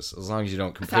basis. As long as you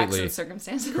don't Facts completely and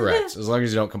circumstances. correct. As long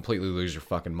as you don't completely lose your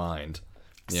fucking mind.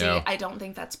 You See, know, I don't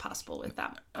think that's possible with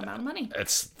that amount of money.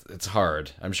 it's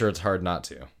hard. I'm sure it's hard not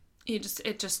to.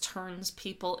 It just turns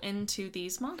people into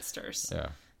these monsters. Yeah.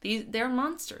 They're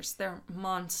monsters. They're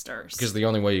monsters. Because the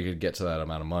only way you could get to that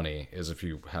amount of money is if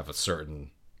you have a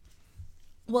certain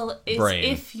Well, it's brain.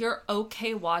 if you're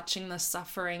okay watching the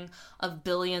suffering of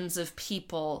billions of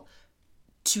people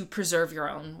to preserve your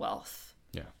own wealth.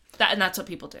 yeah. That's what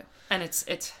people do. And it's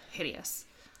hideous.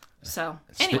 So,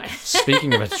 anyway.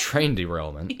 Speaking of a train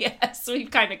derailment, Yes,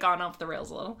 we've kind of gone off the rails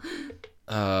a little.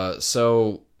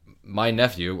 so my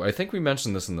nephew, I think we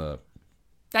mentioned this in the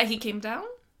That he came down?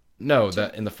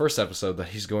 that in the first episode that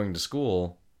he's going to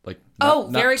school like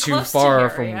not very too close to far here,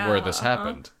 from yeah, where this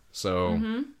happened.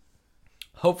 So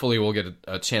hopefully we'll get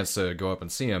a chance to go up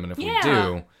and see him, and if we Yeah.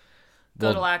 do,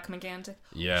 Go to Lac Mégantic.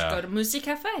 yeah, Go to Musique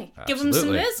Cafe. Give them some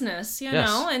Absolutely. business, you Yes.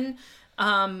 know?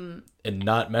 And and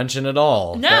not mention at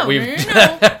all No, that we've no.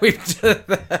 that we've done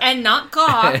that. and not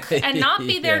gawk and not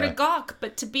be there to Yeah. gawk,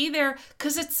 but to be there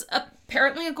because it's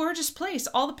apparently a gorgeous place.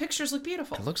 All the pictures look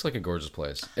beautiful. It looks like a gorgeous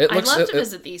place. I'd love to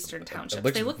visit the Eastern Townships.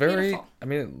 looks They look very. beautiful. I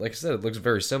mean, like I said, it looks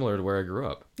very similar to where I grew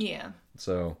up. Yeah.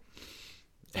 So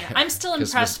Yeah. I'm still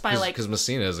impressed by like. because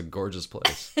Messina is a gorgeous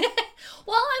place.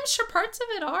 Well, I'm sure parts of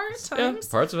it are at times.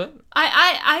 Parts of it.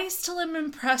 I still am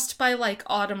impressed by like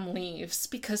autumn leaves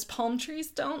because palm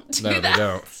trees don't do No, that. they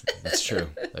don't. That's true.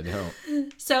 They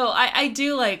don't. So I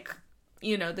do like,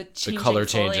 you know, the changing color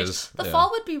foliage. changes, The yeah. fall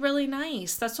would be really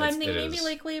nice. That's why I'm thinking it maybe is.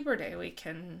 like Labor Day we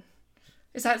can.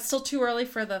 Is that still too early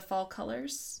for the fall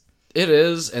colors? It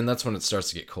is, and that's when it starts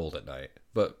to get cold at night.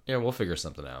 But yeah, we'll figure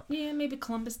something out Yeah, maybe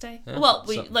Columbus Day. Well,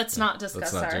 let's not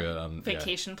discuss not our do it on-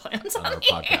 vacation plans on on our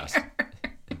here. podcast.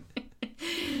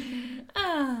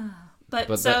 But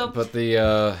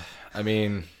I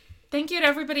mean, thank you to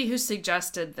everybody who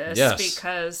suggested this Yes.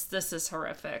 because this is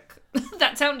horrific.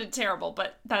 That sounded terrible,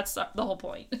 but that's the whole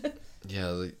point.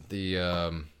 yeah,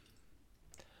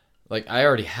 like I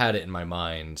already had it in my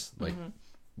mind, like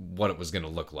what it was gonna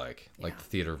look like the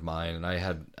theater of mind, and I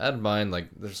had in mind like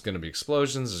there's gonna be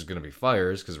explosions, there's gonna be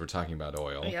fires because we're talking about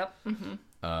oil. Yep.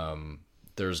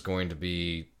 There's going to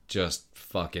be just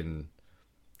fucking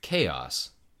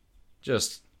chaos,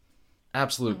 just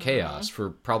absolute chaos for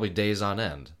probably days on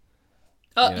end.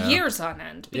 You know? Years on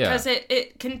end because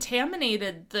it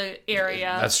contaminated the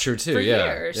area. That's true too. For Yeah.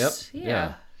 years. Yep. Yeah.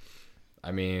 Yeah.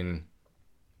 I mean,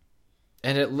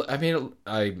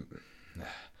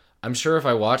 I'm sure if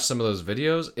I watched some of those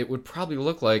videos, it would probably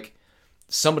look like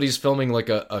somebody's filming like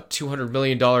a $200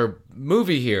 million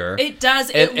movie here. It does.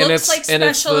 It looks like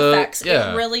special effects.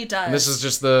 Yeah. It really does. And this is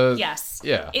just the Yes.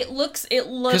 Yeah. It looks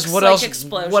Because like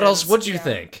explosions. What else would you Yeah.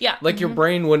 think? Yeah. Like your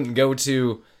brain wouldn't go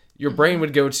to. Your brain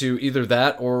would go to either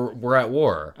that or we're at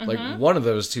war. Like one of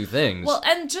those two things. Well,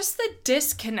 and just the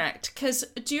disconnect, because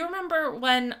do you remember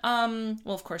when,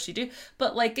 well, of course you do,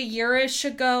 but like a year-ish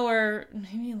ago, or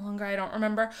maybe longer, I don't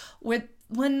remember, when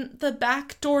the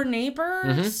backdoor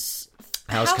neighbors'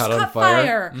 House caught on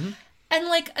fire. And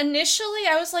like initially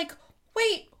I was like,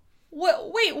 wait, what?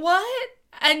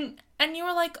 And you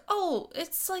were like, oh,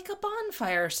 it's like a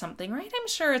bonfire or something, right? I'm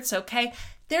sure it's okay.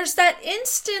 There's that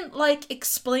instant, like,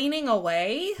 explaining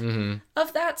away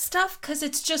of that stuff, because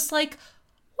it's just like,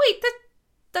 wait,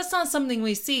 that's not something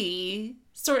we see.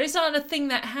 So it's not a thing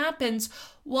that happens.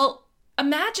 Well,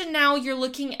 imagine now you're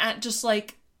looking at just,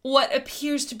 like, what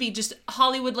appears to be just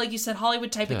Hollywood, like you said,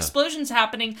 Hollywood-type explosions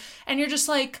happening, and you're just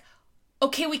like,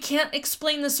 okay, we can't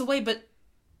explain this away, but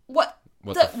what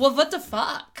the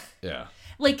fuck? Yeah.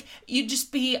 Like,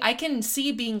 I can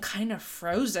see being kind of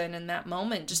frozen in that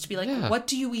moment, just to be like, what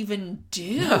do you even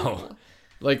do? No.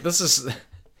 Like, this is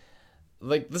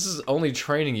only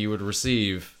training you would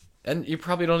receive, and you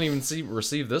probably don't even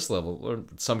receive this level, or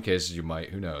in some cases you might,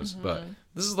 who knows, but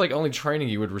this is like only training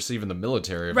you would receive in the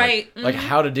military. Of Right. Like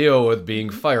how to deal with being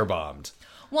firebombed.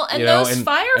 Well, and You know, those and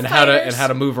firefighters... how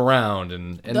to move around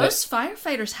and those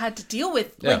firefighters had to deal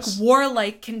with, Yes. like,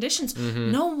 warlike conditions.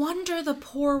 No wonder the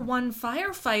poor one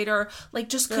firefighter, like,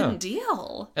 just couldn't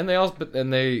deal. And they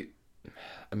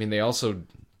also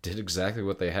did exactly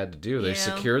what they had to do. They Yeah.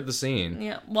 secured the scene.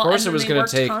 Yeah. Well, Of course, and it was they going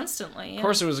worked to take. constantly. Yeah. Of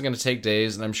course, it was going to take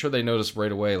days, and I'm sure they noticed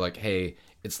right away, like, hey,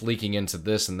 it's leaking into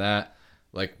this and that.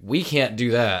 Like, we can't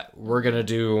do that. We're going to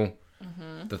do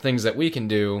the things that we can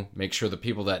do. Make sure the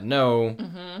people that know,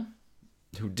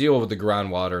 who deal with the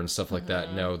groundwater and stuff like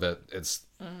that, know that it's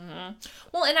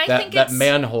Well, and I think that it's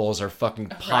manholes are fucking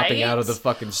popping out of Right? the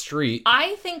fucking street.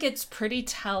 I think it's pretty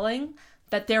telling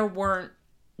that there weren't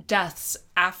deaths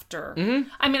after.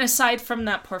 I mean, aside from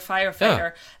that poor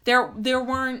firefighter, there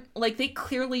weren't, like, they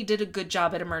clearly did a good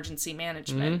job at emergency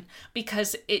management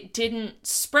because it didn't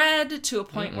spread to a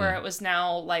point where it was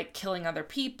now, like, killing other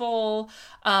people.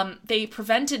 They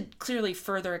prevented clearly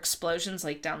further explosions,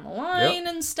 like, down the line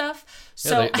and stuff.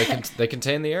 So Yeah, they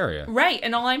contain the area. Right,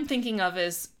 and all I'm thinking of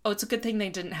is, it's a good thing they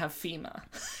didn't have FEMA.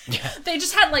 They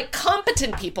just had, like,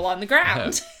 competent people on the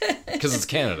ground. Because it's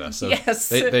Canada, so Yes.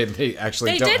 they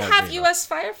actually They don't did have FEMA. U.S.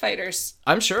 firefighters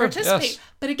I'm sure, participate. yes.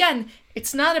 But again,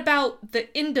 it's not about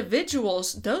the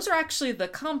individuals. Those are actually the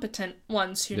competent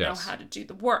ones who know Yes. how to do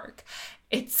the work.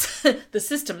 It's the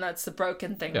system that's the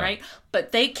broken thing, Yeah. right?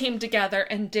 But they came together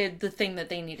and did the thing that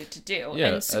they needed to do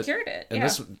and secured it. And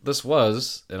this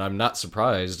was, and I'm not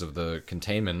surprised of the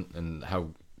containment and how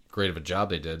great of a job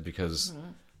they did, because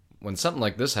when something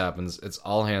like this happens, it's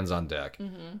all hands on deck.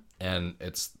 And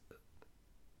it's,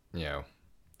 you know,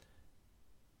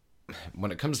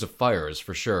 when it comes to fires,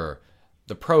 for sure,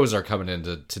 the pros are coming in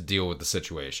to deal with the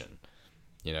situation.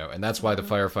 You know, and that's why the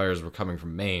firefighters were coming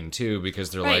from Maine too, because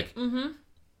they're like, you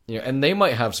know, and they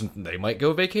might have they might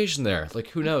go vacation there. Like,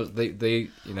 who knows? They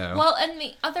you know. Well, and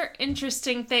the other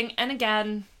interesting thing, and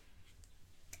again,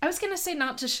 I was going to say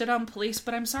not to shit on police,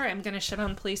 but I'm sorry, I'm going to shit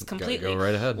on police completely. Go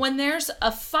right ahead. When there's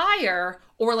a fire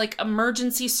or like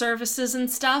emergency services and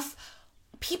stuff,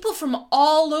 people from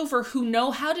all over who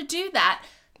know how to do that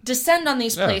descend on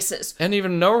these places. And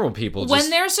even normal people just...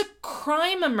 When there's a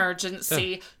crime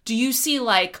emergency, do you see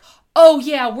like, oh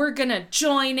yeah, we're going to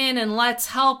join in and let's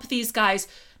help these guys?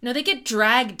 No, they get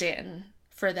dragged in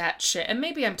for that shit. And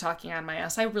maybe I'm talking out of my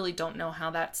ass. I really don't know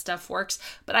how that stuff works,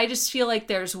 but I just feel like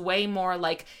there's way more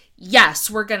like,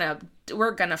 yes, we're going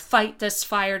to fight this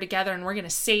fire together and we're going to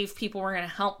save people, we're going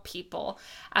to help people,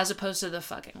 as opposed to the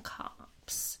fucking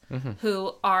cops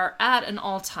who are at an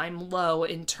all-time low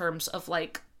in terms of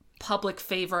like public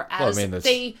favor as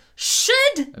they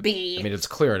should be. I mean, it's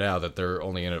clear now that they're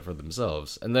only in it for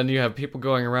themselves. And then you have people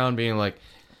going around being like,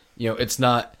 you know, it's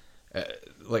not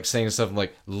like saying stuff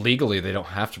like legally they don't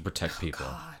have to protect people.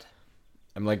 God.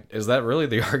 I'm like, is that really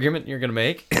the argument you're going to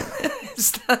make?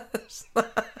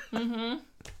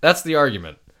 That's the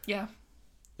argument. Yeah.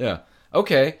 Yeah.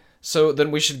 Okay. So then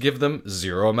we should give them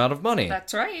zero amount of money.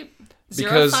 That's right.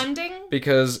 Zero funding.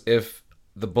 Because if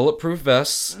the bulletproof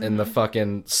vests and the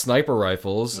fucking sniper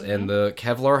rifles and the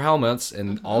Kevlar helmets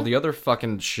and all the other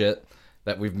fucking shit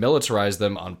that we've militarized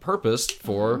them on purpose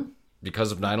for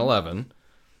because of 9/11,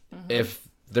 if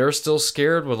they're still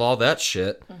scared with all that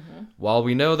shit, while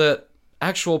we know that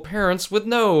actual parents with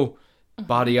no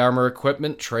body armor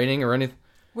equipment, training, or anything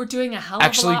We're doing a hell of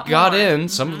actually a lot got more. in,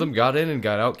 some of them got in and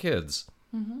got out kids.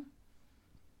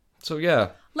 So yeah.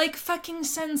 Like, fucking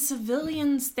send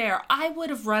civilians there. I would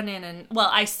have run in and... Well,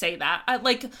 I say that.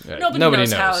 Nobody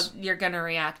knows how you're going to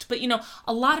react. But, you know,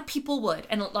 a lot of people would.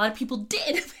 And a lot of people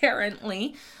did,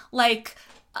 apparently. Like,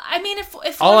 I mean,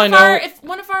 if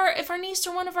our niece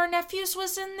or one of our nephews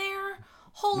was in there,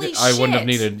 holy shit. I wouldn't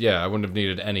have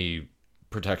needed any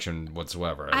protection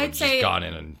whatsoever. I would have just gone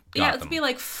in and got them. It'd be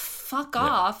like, fuck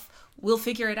off. We'll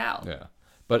figure it out. Yeah.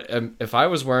 But if I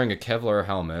was wearing a Kevlar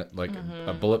helmet, like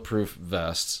a bulletproof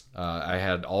vest, I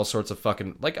had all sorts of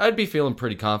fucking... Like, I'd be feeling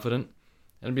pretty confident.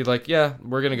 And be like, yeah,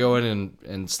 we're going to go in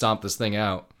and stomp this thing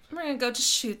out. We're going to go just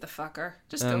shoot the fucker.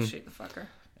 Just go shoot the fucker.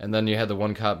 And then you had the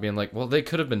one cop being like, well, they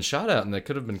could have been shot at and they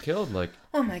could have been killed. Like,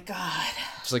 oh my God.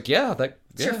 It's like, yeah,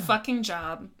 it's your fucking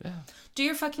job. Yeah. Do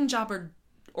your fucking job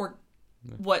or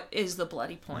what is the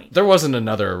bloody point? There wasn't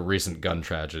another recent gun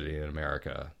tragedy in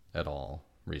America at all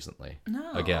recently.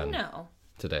 No. Again. No.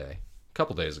 Today. A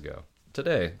couple days ago.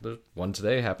 Today. There's one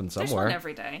today happened somewhere. There's one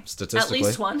every day. Statistically. At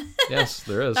least one. Yes,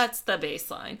 there is. That's the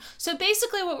baseline. So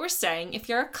basically what we're saying, if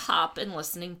you're a cop and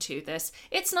listening to this,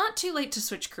 it's not too late to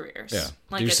switch careers. Yeah.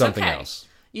 Like, do it's something okay. else.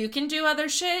 You can do other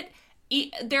shit.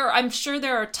 I'm sure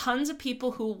there are tons of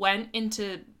people who went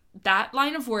into that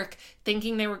line of work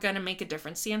thinking they were going to make a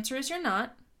difference. The answer is you're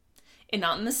not. And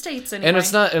not in the States anyway. And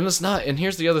it's not, and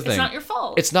here's the other thing. It's not your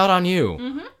fault. It's not on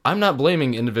you. I'm not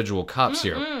blaming individual cops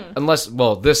here. Unless,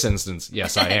 well, this instance,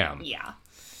 yes, I am. Yeah.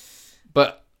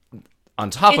 But on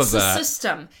top It's of that, a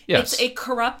system. yes. It's a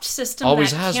corrupt system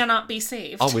Always that has- cannot be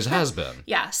saved. always has been.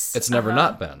 Yes. It's never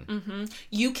not been.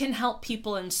 You can help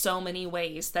people in so many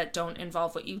ways that don't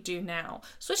involve what you do now.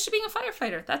 Switch to being a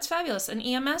firefighter. That's fabulous. An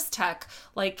EMS tech.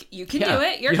 Like, you can do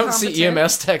it. You're you don't competent. see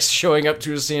EMS techs showing up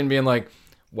to a scene being like,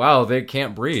 wow, they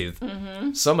can't breathe.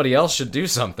 Somebody else should do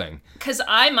something. Because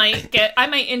I might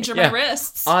injure my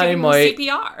wrists I doing might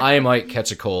CPR. I might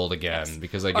catch a cold again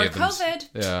because I or gave them COVID.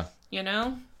 Yeah. You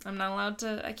know? I'm not allowed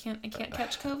to, I can't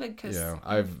catch COVID because... Yeah,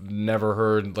 I've never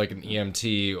heard like an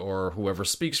EMT or whoever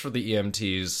speaks for the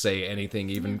EMTs say anything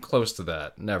even close to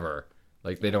that. Never.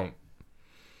 Like, they don't...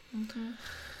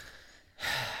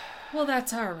 Well,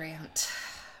 that's our rant.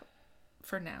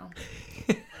 For now.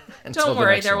 Until Don't the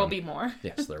worry, next there will one. be more.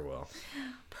 Yes, there will.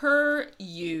 Per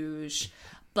usual.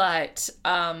 But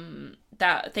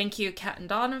thank you, Kat and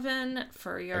Donovan,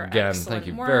 for your Again, excellent thank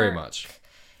you work. very much.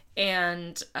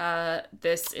 And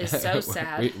this is so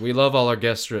sad. we love all our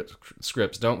guest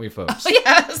scripts, don't we, folks?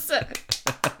 Yes.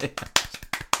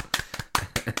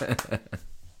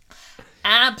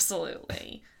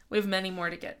 Absolutely. We have many more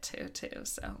to get to, too.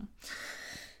 So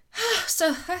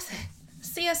that's it.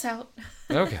 See us out.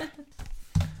 Okay.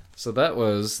 So that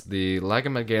was the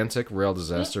Lac-Mégantic Rail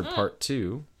Disaster Part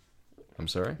 2. I'm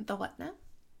sorry? The what now?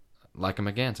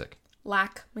 Lac-Mégantic.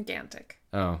 Lac-Mégantic.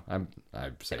 Oh, I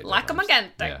say it.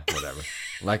 Lac-Mégantic. Yeah, whatever.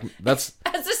 That's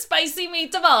As a spicy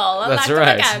meatball. that's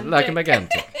right. Lac-Mégantic.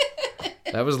 Lac-Mégantic.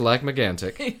 That was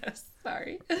Lac-Mégantic. Yes,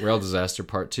 sorry. Rail Disaster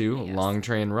Part 2, Yes. Long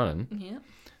Train Running. Yeah.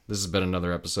 This has been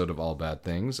another episode of All Bad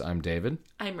Things. I'm David.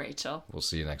 I'm Rachel. We'll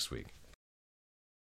see you next week.